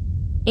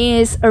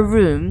 is a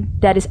room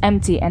that is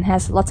empty and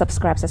has lots of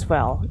scraps as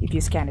well. If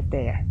you scan it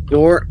there.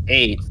 Door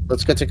 8.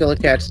 Let's go take a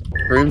look at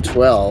room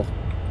 12.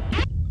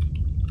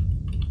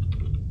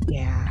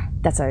 Yeah,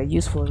 that's a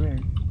useful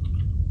room.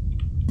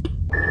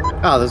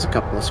 Oh, there's a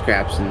couple of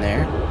scraps in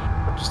there.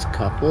 Just a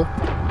couple.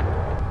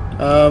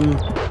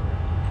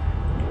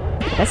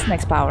 That's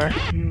next power.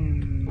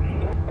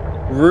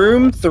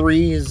 Room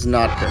 3 is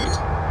not great.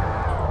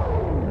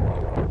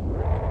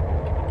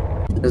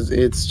 Cause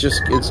it's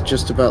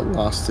just about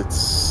lost its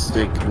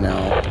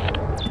signal.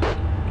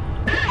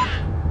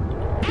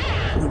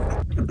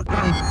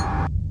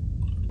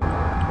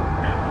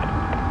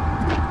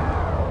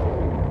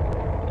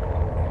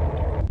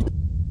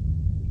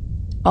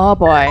 Oh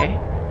boy.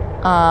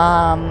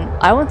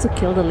 I want to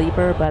kill the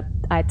leaper, but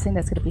I think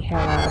that's gonna be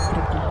hella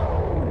tricky.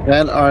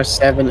 Then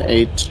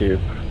R782.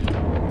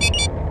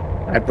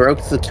 I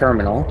broke the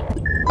terminal.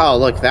 Oh,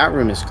 look, that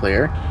room is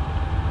clear.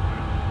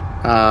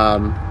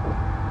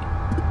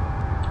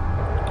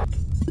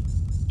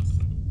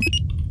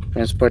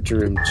 Transport to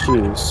room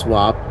 2.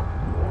 Swap.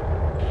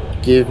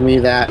 Give me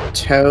that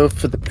toe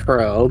for the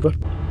probe.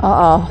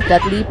 Uh-oh,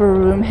 that leaper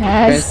room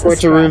has Transport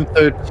to room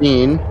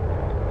 13.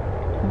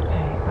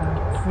 Okay,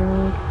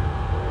 probe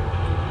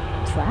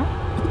trap?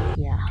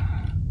 Yeah.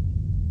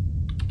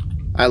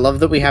 I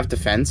love that we have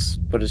defense,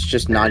 but it's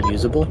just not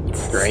usable.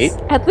 Great.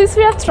 At least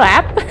we have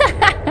trap.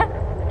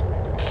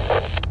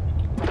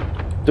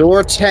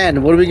 Door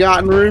 10. What do we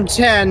got in room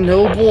 10?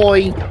 Oh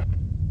boy.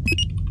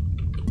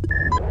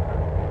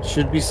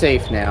 Should be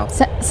safe now.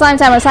 Slime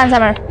timer, slime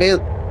timer. Hey.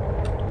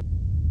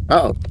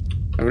 Uh-oh.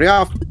 Everybody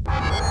off.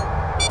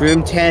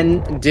 Room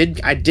 10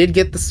 I did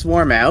get the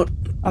swarm out.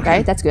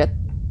 Okay, that's good.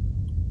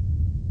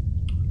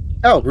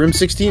 Oh, room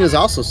 16 is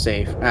also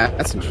safe.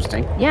 That's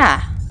interesting.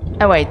 Yeah.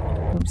 Oh wait,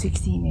 room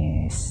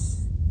 16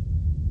 is...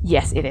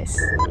 Yes, it is.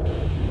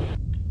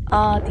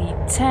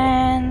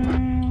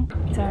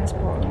 D10...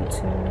 Transport room 2...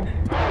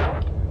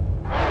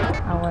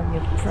 I want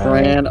your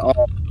Fran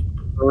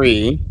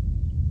R3.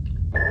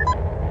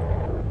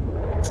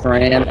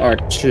 Fran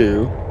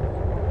R2.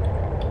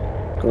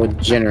 Go with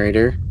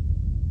generator.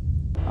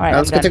 Alright,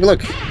 Let's go take a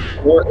look.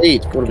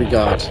 4-8. What do we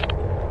got?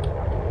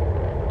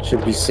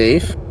 Should be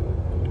safe.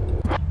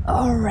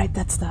 Alright,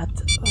 that's that.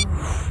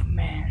 Oh,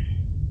 man.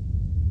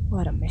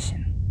 What a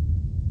mission.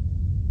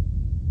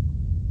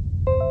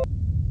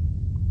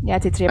 Yeah,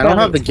 T3. I don't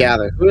have the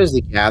gather. Who is the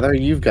gather?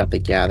 You've got the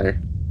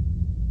gather.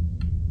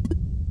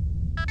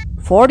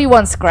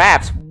 41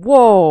 scraps.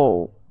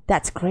 Whoa.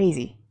 That's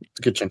crazy. It's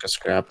a good chunk of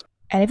scrap.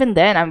 And even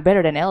then, I'm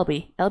better than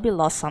LB. LB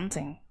lost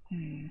something.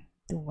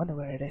 Don't wonder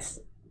where it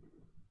is.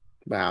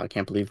 Wow, I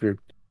can't believe you're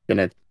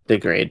gonna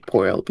degrade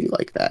poor LB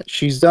like that.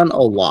 She's done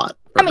a lot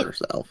for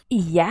herself.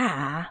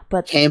 Yeah,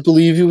 but... Can't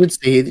believe you would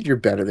say that you're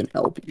better than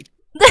LB.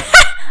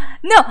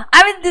 No,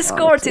 I'm in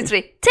Discord,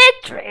 T3.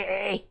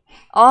 T3!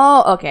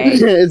 Oh, okay.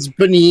 It's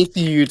beneath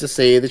you to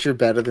say that you're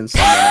better than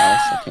someone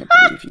else. I can't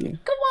believe you.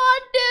 Come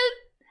on, dude.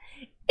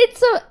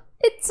 It's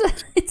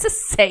a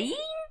saying?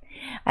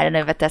 I don't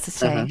know if that's a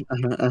saying.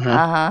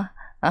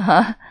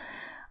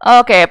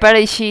 Okay,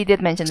 apparently she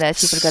did mention that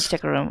she forgot to check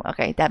her room.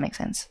 Okay, that makes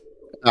sense.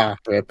 Ah,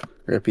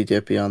 rippy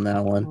dippy on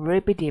that one.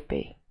 Rippy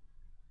dippy.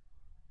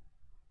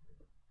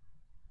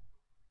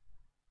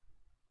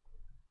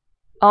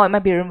 Oh, it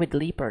might be a room with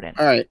Leaper then.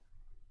 Alright.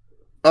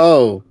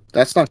 Oh,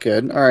 that's not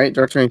good. Alright,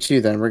 Dark Terrain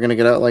 2 then. We're gonna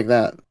get out like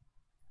that.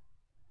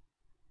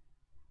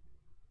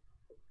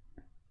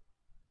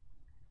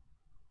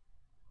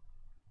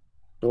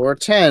 Door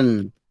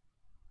 10.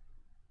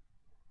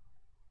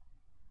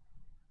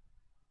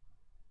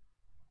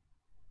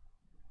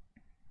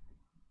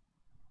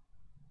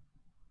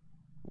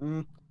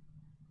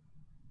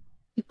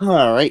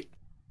 Alright.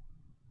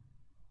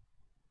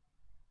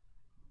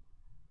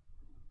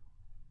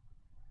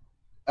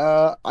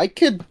 I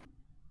could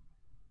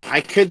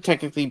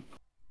technically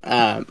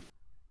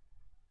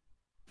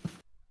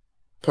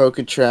poke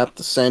a trap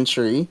the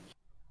sentry.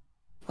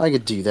 I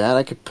could do that.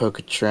 I could poke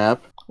a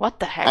trap. What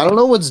the heck? I don't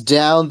know what's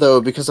down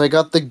though because I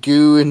got the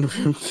goo in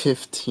room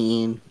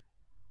 15.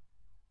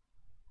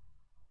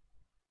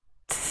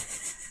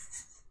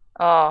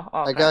 Oh,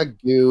 okay. I got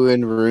goo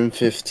in room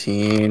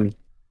 15.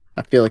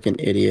 I feel like an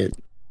idiot.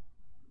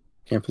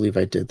 Can't believe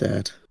I did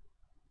that.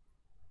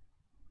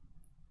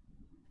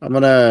 I'm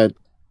gonna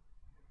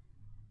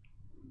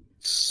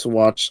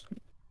swatch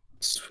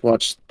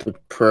the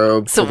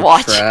probe for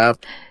the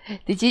trap.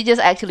 Did you just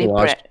actually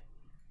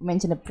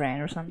mention a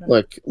brand or something?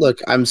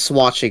 Look, I'm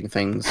swatching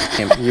things.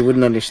 You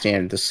wouldn't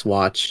understand the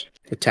swatch,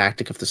 the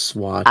tactic of the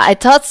swatch. I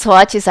thought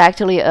Swatch is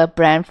actually a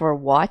brand for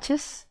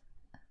watches.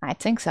 I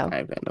think so. I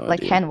have no like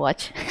idea. hand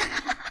watch.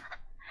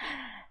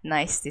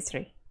 Nice,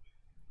 T3.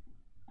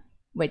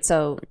 Wait,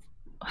 so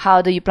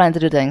how do you plan to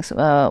do things?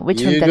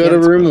 Which room? You go to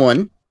room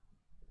 1.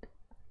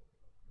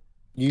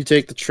 You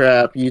take the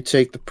trap. You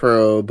take the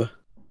probe.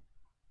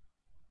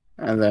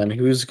 And then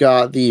who's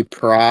got the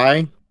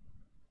pry?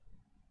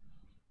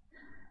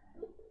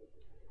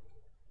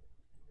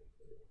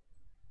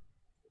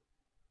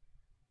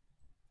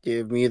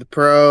 Give me the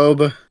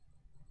probe.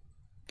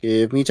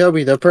 Give me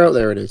Toby the probe.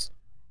 There it is.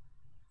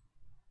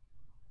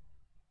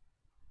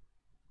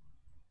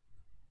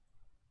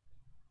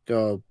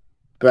 Go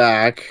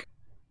back.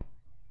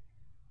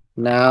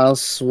 Now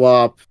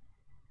swap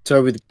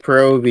Toby the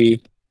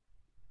probey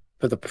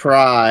for the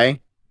pry.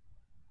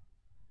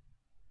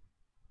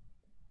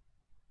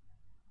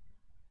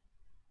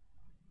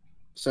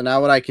 So now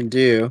what I can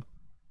do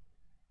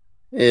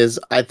is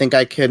I think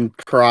I can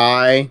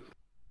pry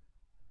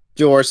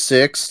door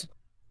 6.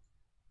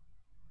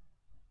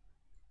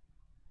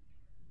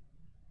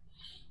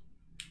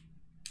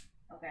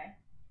 Okay.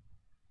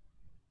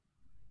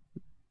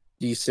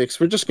 D6.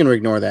 We're just going to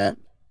ignore that.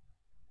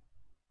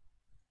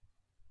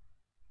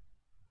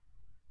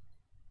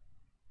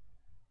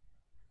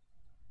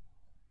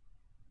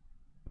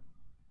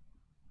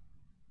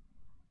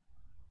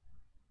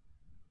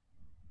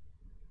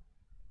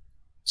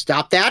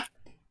 stop that.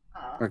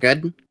 We're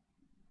good.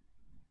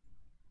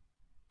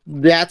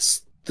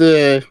 That's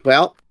the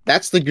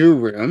goo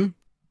room.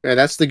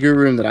 That's the goo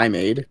room that I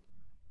made.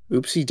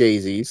 Oopsie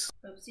daisies.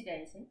 Oopsie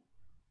daisy.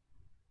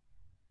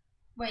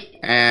 Wait.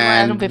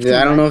 And room 15,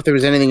 I don't right? know if there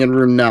was anything in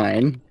room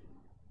 9.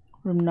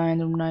 Room 9.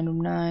 Room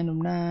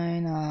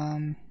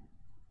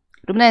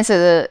 9 is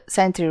a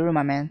sentry room,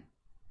 my man.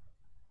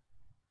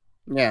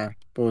 Yeah,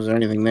 but was there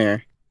anything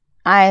there?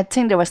 I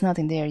think there was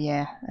nothing there,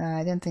 yeah.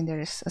 I don't think there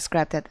is a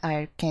scrap that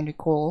I can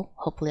recall.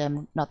 Hopefully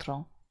I'm not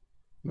wrong.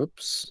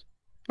 Whoops.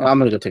 Well, I'm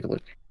gonna go take a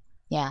look.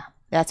 Yeah,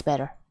 that's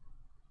better.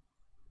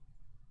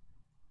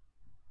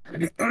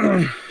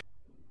 Can't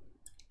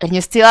And you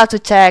still have to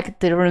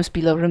check the rooms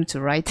below room 2,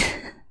 right?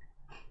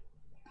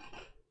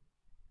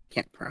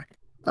 pry.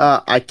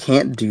 I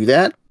can't do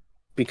that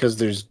because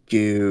there's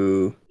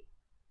goo.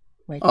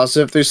 Wait.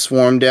 Also, if there's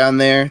swarm down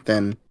there,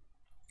 then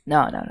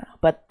No.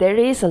 But there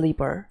is a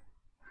leaper.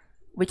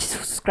 Which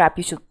scrap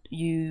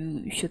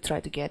you should try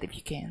to get if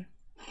you can.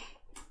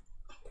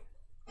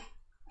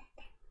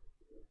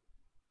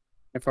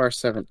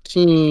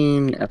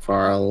 FR17,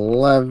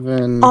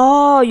 FR11.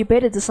 Oh, you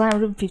better design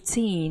room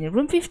 15.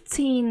 Room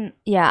 15,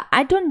 yeah,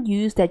 I don't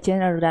use that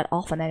generator that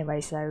often anyway,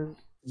 so...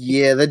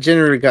 Yeah, that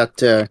generator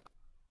got Oh!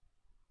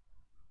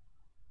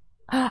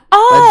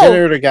 that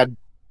generator got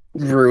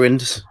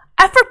ruined.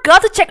 I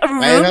forgot to check a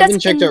room. I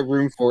haven't checked out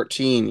room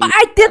 14.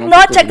 I did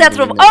not check that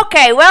room.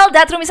 Okay, well,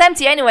 that room is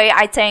empty anyway,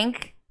 I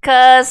think.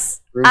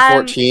 Cause room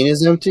 14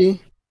 is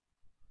empty?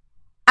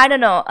 I don't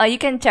know. You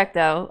can check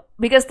though.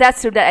 Because that's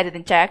true that I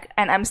didn't check.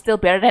 And I'm still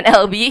better than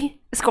LB,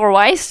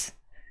 score-wise.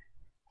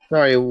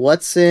 Sorry,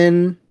 what's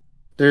in...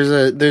 There's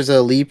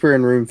a leaper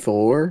in room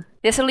 4?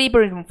 There's a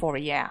leaper in room 4,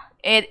 yeah.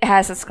 It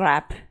has a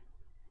scrap.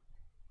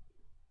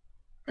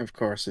 Of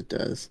course it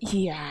does.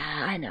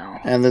 Yeah, I know.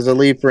 And there's a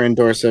leaper in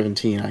door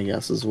 17, I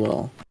guess, as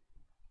well.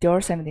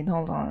 Door 17,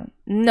 hold on.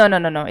 No,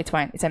 it's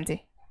fine. It's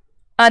empty.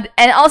 And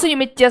also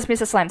you just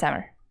missed a slime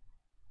timer.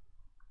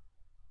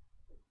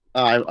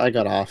 I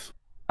got off.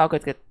 Oh,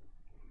 good.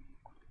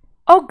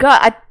 Oh god,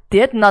 I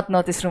did not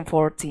notice room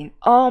 14.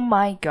 Oh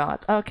my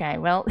god. Okay,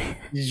 well.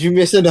 Did you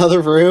miss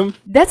another room?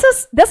 That's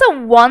a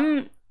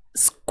 1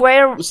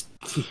 square...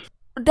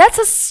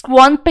 That's a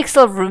 1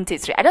 pixel room,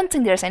 T3. I don't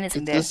think there's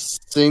anything there. It's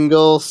a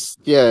single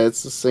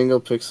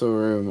pixel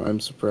room. I'm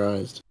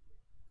surprised.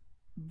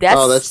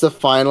 That's the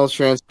final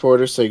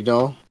transporter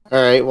signal.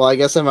 Alright, well I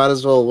guess I might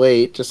as well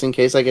wait, just in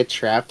case I get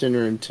trapped in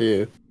room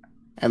 2.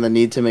 And the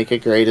need to make a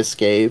great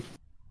escape.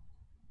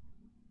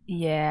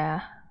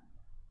 Yeah.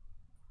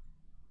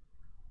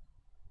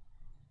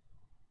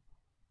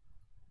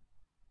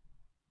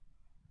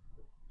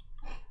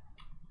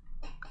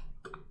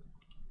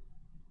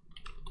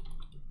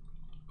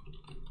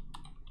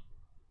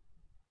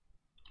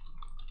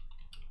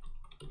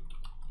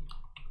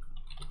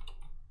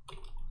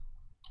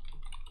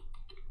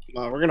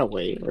 No, we're gonna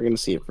wait. We're gonna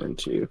see it for room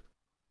 2.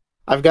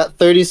 I've got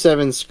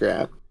 37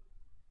 scrap.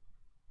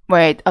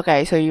 Wait,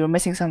 okay, so you're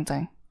missing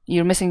something.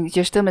 You're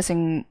still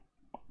missing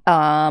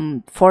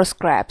 4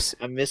 scraps.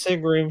 I'm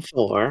missing room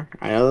 4.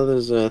 I know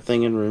there's a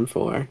thing in room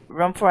 4.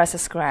 Room 4 has a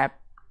scrap.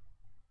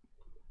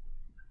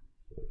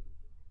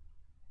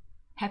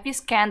 Have you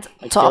scanned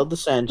top the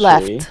sentry.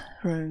 left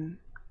room?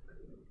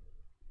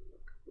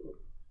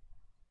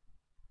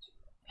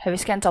 Have you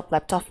scanned top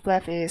left? Top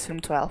left is room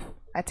 12.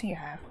 I think you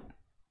have.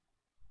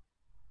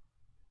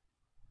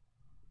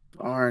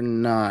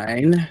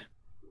 R9.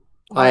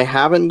 I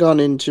haven't gone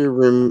into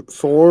room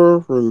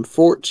 4, room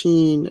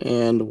 14,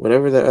 and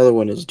whatever that other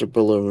one is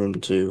below room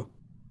 2.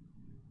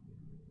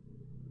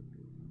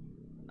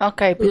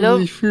 Okay, below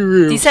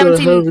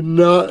D17 I have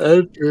not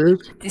entered.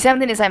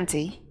 D17 is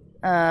empty.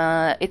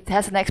 It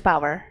has an X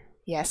power.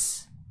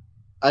 Yes.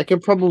 I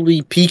could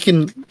probably peek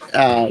and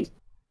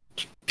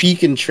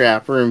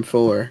trap room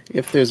 4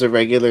 if there's a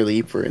regular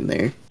leaper in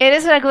there. It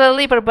is a regular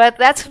leaper, but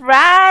that's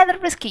rather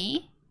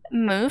risky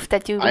move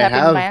that you have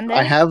in mind there.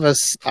 I have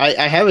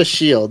a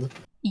shield.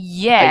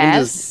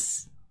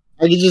 Yes.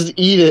 I can just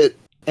eat it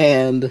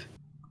and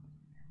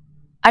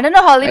I don't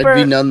know how leaper...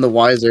 I'd be none the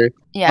wiser.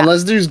 Yeah.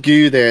 Unless there's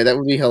goo there. That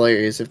would be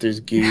hilarious if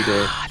there's goo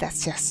there.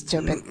 That's just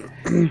stupid.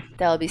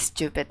 That would be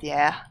stupid,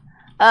 yeah.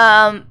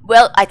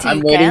 Well, I think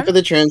I'm waiting for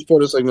the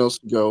transporter signals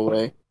to go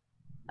away.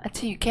 I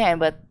think you can,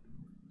 but...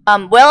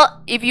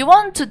 well, if you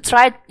want to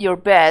try your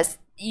best,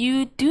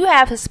 you do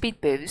have a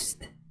speed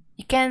boost.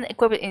 You can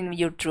equip it in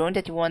your drone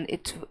that you want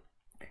it to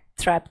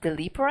trap the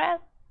leaper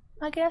at,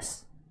 I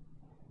guess.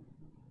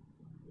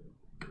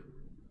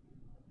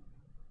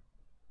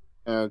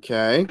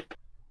 Okay.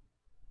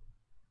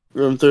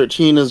 Room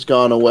 13 has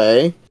gone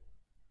away.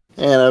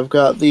 And I've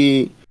got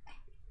the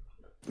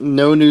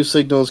no new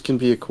signals can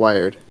be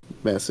acquired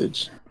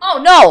message.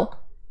 Oh no!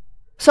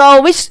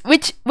 So which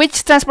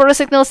transporter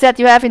signals that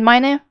you have in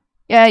mind now?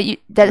 Yeah,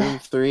 room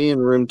 3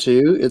 and room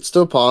 2. It's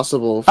still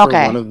possible for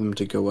one of them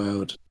to go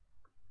out.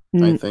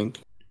 I think.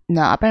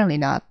 No, apparently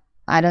not.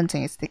 I don't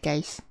think it's the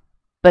case.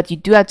 But you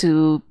do have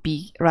to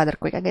be rather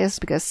quick, I guess,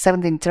 because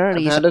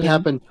 17:30 I've had it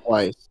happen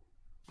twice,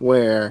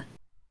 where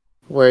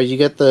where you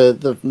get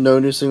the no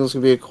new signals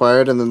can be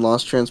acquired and then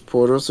lost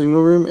transporter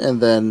signal room,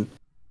 and then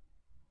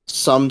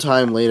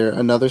sometime later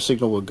another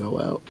signal will go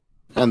out,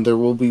 and there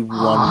will be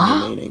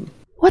one remaining.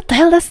 What the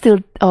hell? That's still.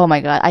 Oh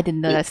my god! I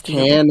didn't know that's It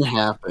still. can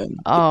happen.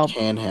 Oh, It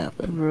can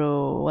happen.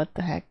 bro, what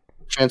the heck?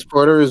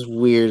 Transporter is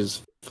weird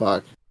as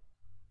fuck.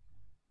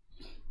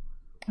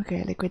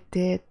 Okay, Liquid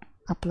did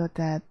upload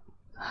that.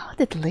 How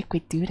did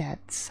Liquid do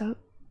that? So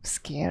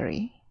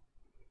scary.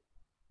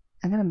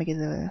 I'm gonna make it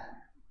a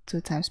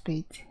 2x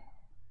speed.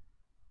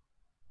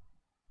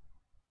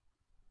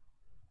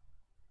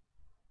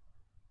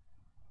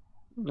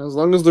 As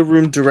long as the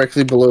room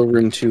directly below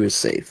room 2 is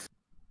safe.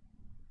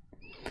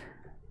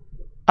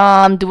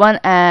 The one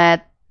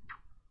at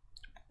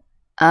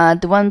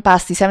the one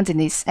past the 17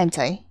 is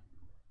empty.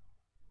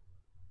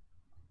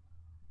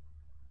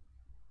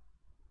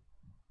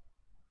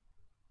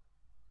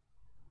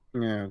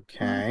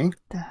 Okay. What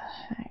the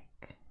heck?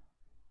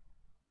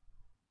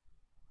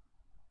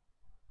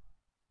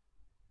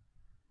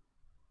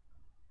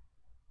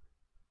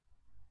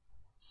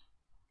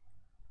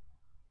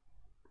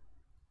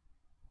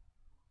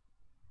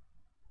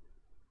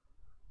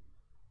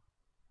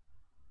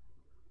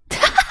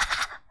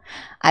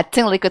 I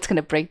think Liquid's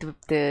gonna break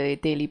the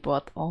daily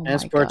bot. Oh my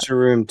Transport god. to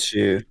room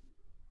 2.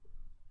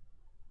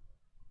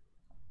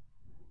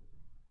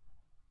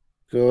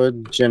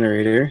 Good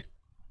generator.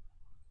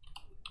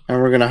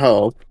 And we're gonna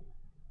hope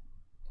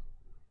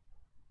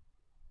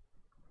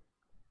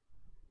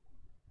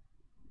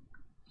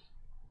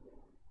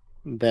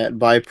that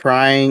by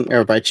prying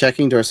or by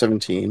checking door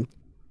 17,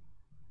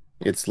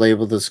 it's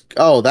labeled as.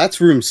 Oh,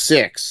 that's room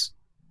 6.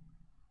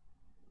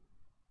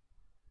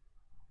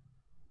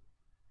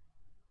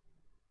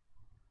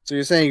 So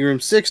you're saying room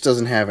 6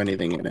 doesn't have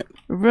anything in it?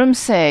 Room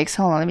 6.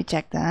 Hold on, let me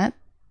check that.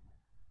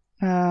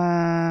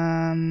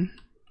 Room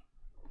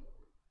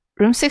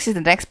 6 is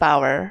the next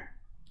power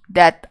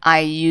that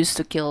I used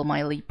to kill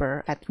my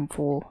Leaper at room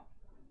 4.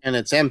 And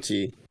it's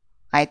empty.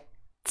 I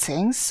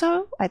think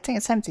so. I think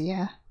it's empty,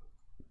 yeah.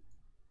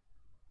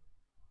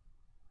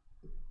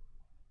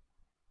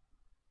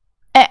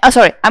 Oh,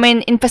 sorry. I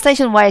mean,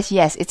 infestation-wise,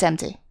 yes, it's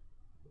empty.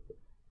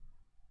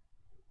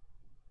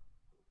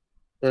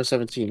 Door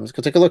 17. Let's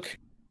go take a look.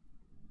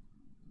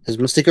 Is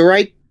MusT3kube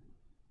right?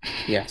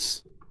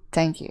 Yes.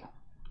 Thank you.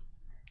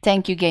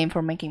 Thank you, game,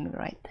 for making me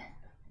right.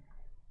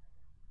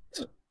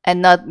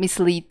 And not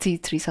mislead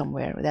T3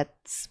 somewhere.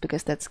 That's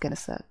because that's gonna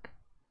suck.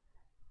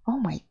 Oh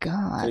my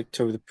god. Take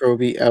the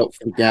probie out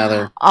from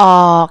gather.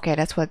 Oh, okay,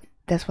 that's what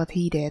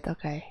he did.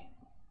 Okay.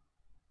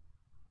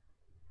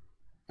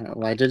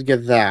 Well, I did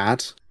get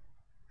that.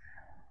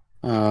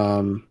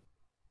 That's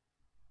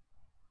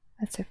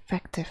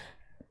effective.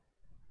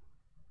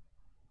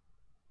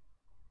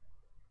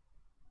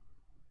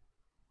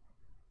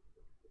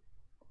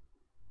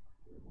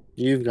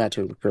 You've got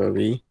to the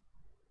probie.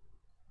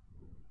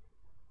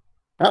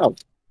 Oh.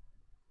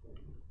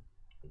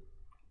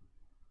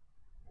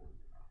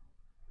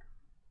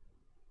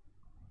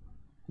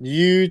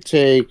 You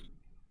take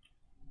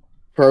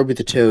probie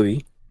the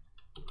Toby.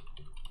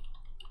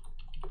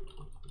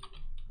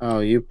 Oh,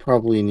 you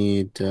probably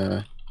need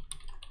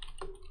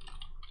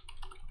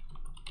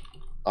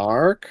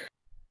arc.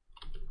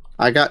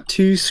 I got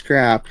 2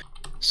 scrap,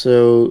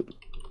 so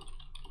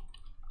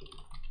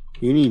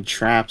you need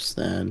traps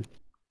then.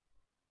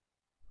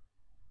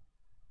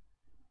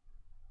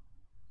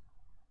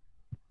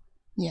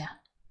 Yeah.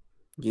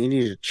 You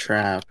need a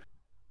trap.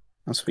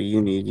 That's what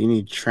you need. You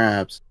need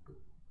traps.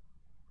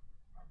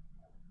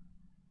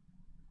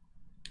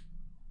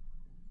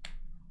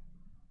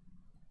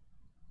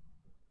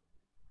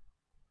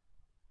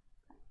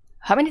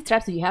 How many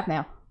traps do you have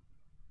now?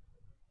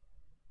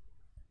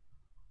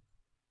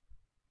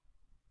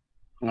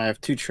 I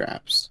have 2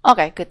 traps.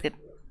 Okay, good, good.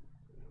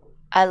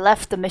 I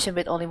left the mission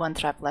with only 1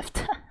 trap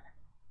left.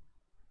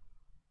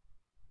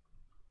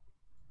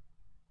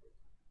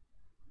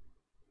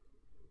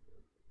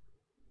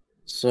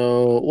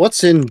 So,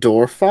 what's in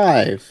door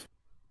 5?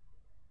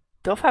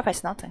 Door 5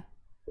 has nothing.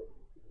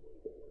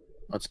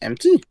 Oh, it's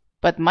empty?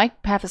 But might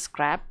have a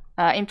scrap.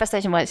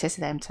 Infestation wise, yes,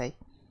 it's empty.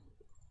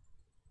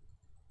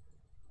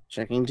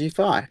 Checking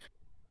D5.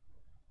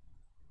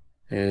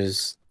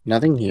 There's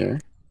nothing here.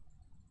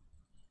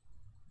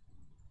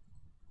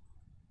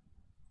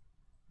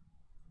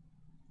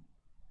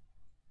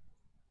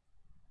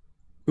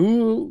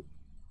 Who?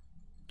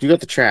 You got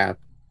the trap.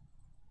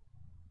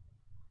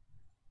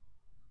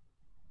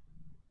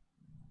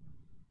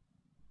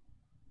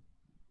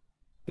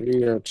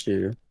 Video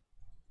 2.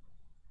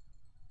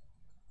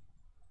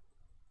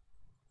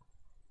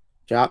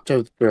 Drop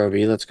to the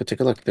Broby. Let's go take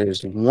a look.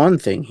 There's one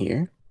thing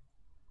here.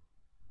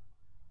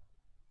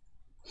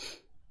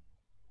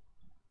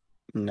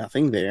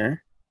 Nothing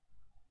there.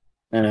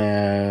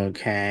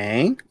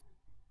 Okay.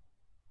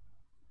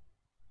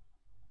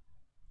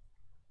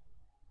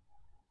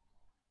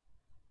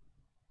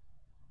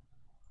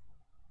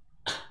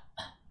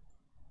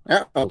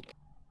 Oh. All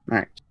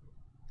right.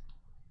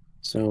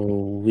 So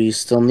we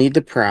still need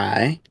the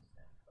pry.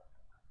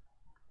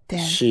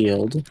 Then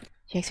Shield.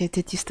 Yes, you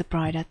did use the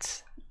pry.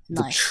 That's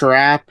The nice.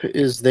 trap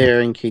is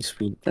there in case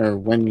we or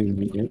when we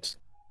need it.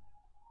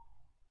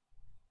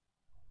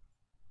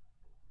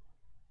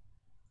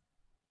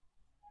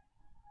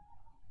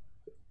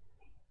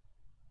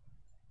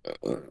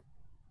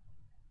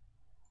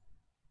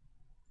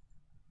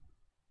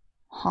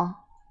 Huh?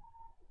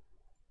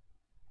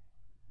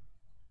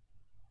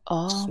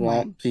 Oh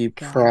Swap my the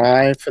god.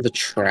 pry for the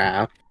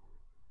trap.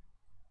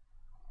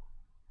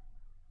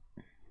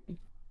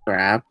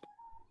 Trap.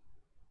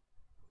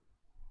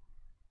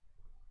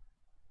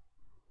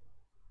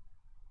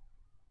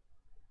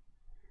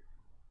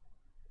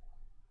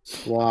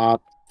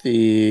 Swap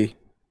the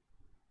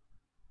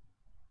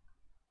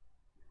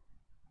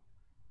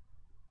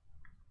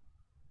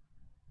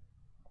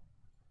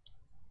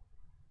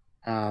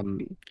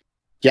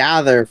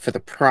gather for the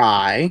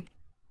pry.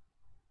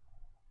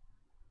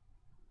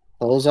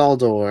 Close all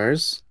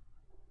doors.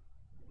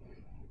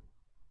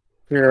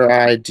 Clear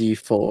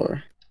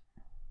ID4.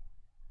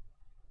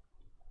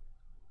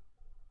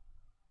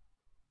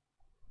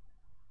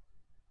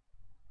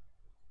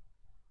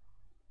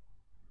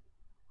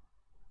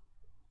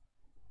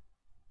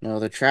 No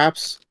other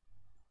traps.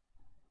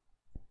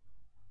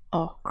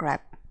 Oh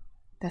crap.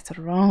 That's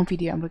the wrong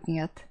video I'm looking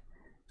at.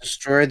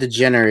 Destroy the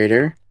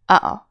generator.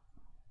 Uh-oh.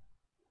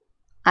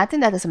 I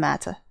think that doesn't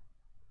matter.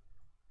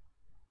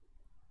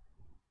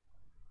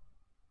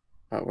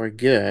 But we're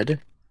good.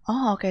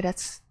 Oh, okay,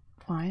 that's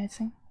fine, I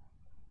think.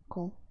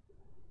 Cool.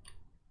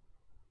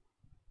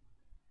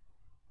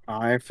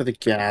 Pry for the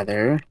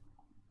gather.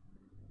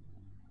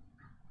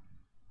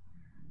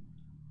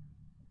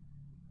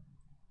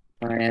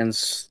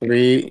 Plans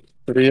 3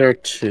 or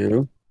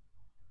 2.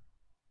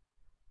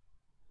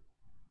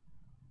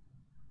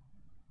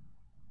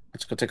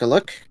 Let's go take a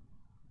look.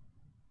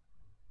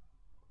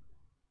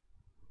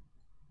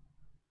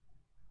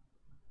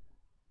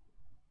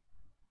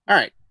 All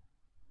right.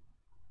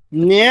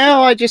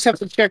 Now I just have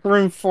to check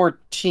room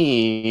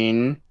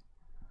 14.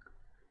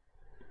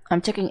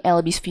 I'm checking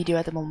LB's video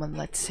at the moment.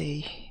 Let's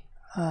see.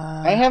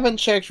 I haven't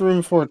checked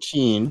room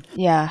 14.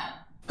 Yeah.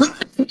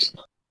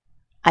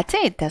 I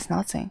think it does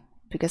nothing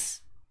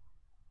because.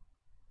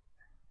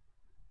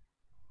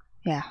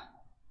 Yeah.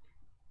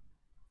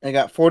 I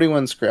got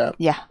 41 scrap.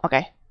 Yeah.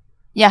 Okay.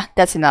 Yeah,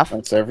 that's enough.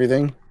 That's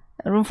everything.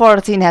 Room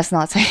 14 has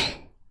nothing,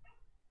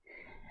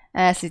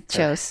 as it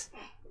shows.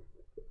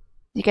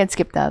 You can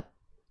skip that.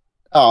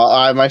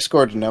 Oh, my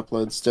score didn't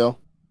upload still.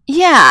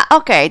 Yeah.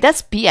 Okay,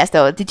 that's BS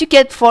though. Did you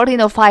get 14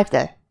 or 5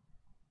 there?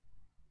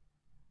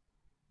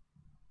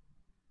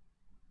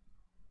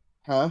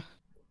 Huh?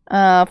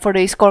 For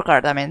the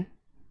scorecard, I mean.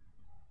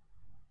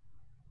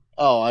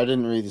 Oh, I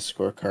didn't read the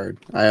scorecard.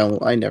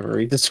 I never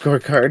read the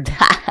scorecard.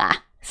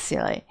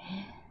 Silly.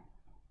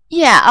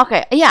 Yeah,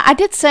 okay. Yeah, I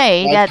did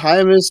say My that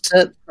time is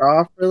set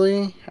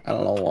properly. I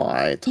don't know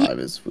why. Time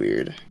is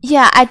weird.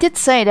 Yeah, I did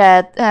say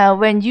that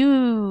when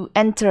you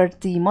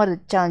entered the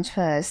modded challenge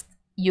first,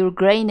 your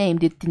gray name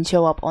didn't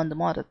show up on the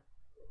modded.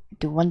 I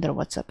do wonder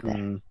what's up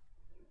there.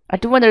 I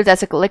do wonder if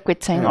that's a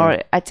liquid thing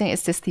or I think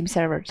it's the Steam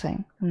server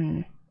thing.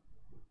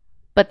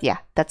 But yeah,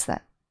 that's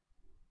that.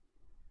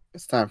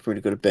 It's time for me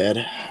to go to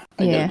bed.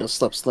 I gotta go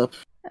slip.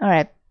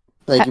 Alright.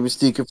 Thank you,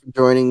 MusT3kube, for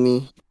joining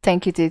me.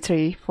 Thank you,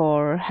 D3,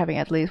 for having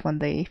at least one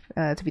day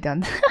to be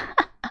done.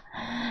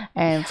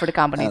 And for the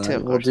company too,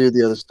 of We'll course. do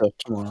the other stuff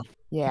tomorrow.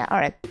 Yeah,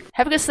 alright.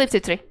 Have a good sleep,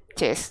 D3.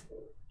 Cheers.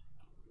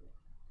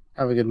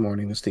 Have a good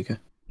morning, MusT3kube.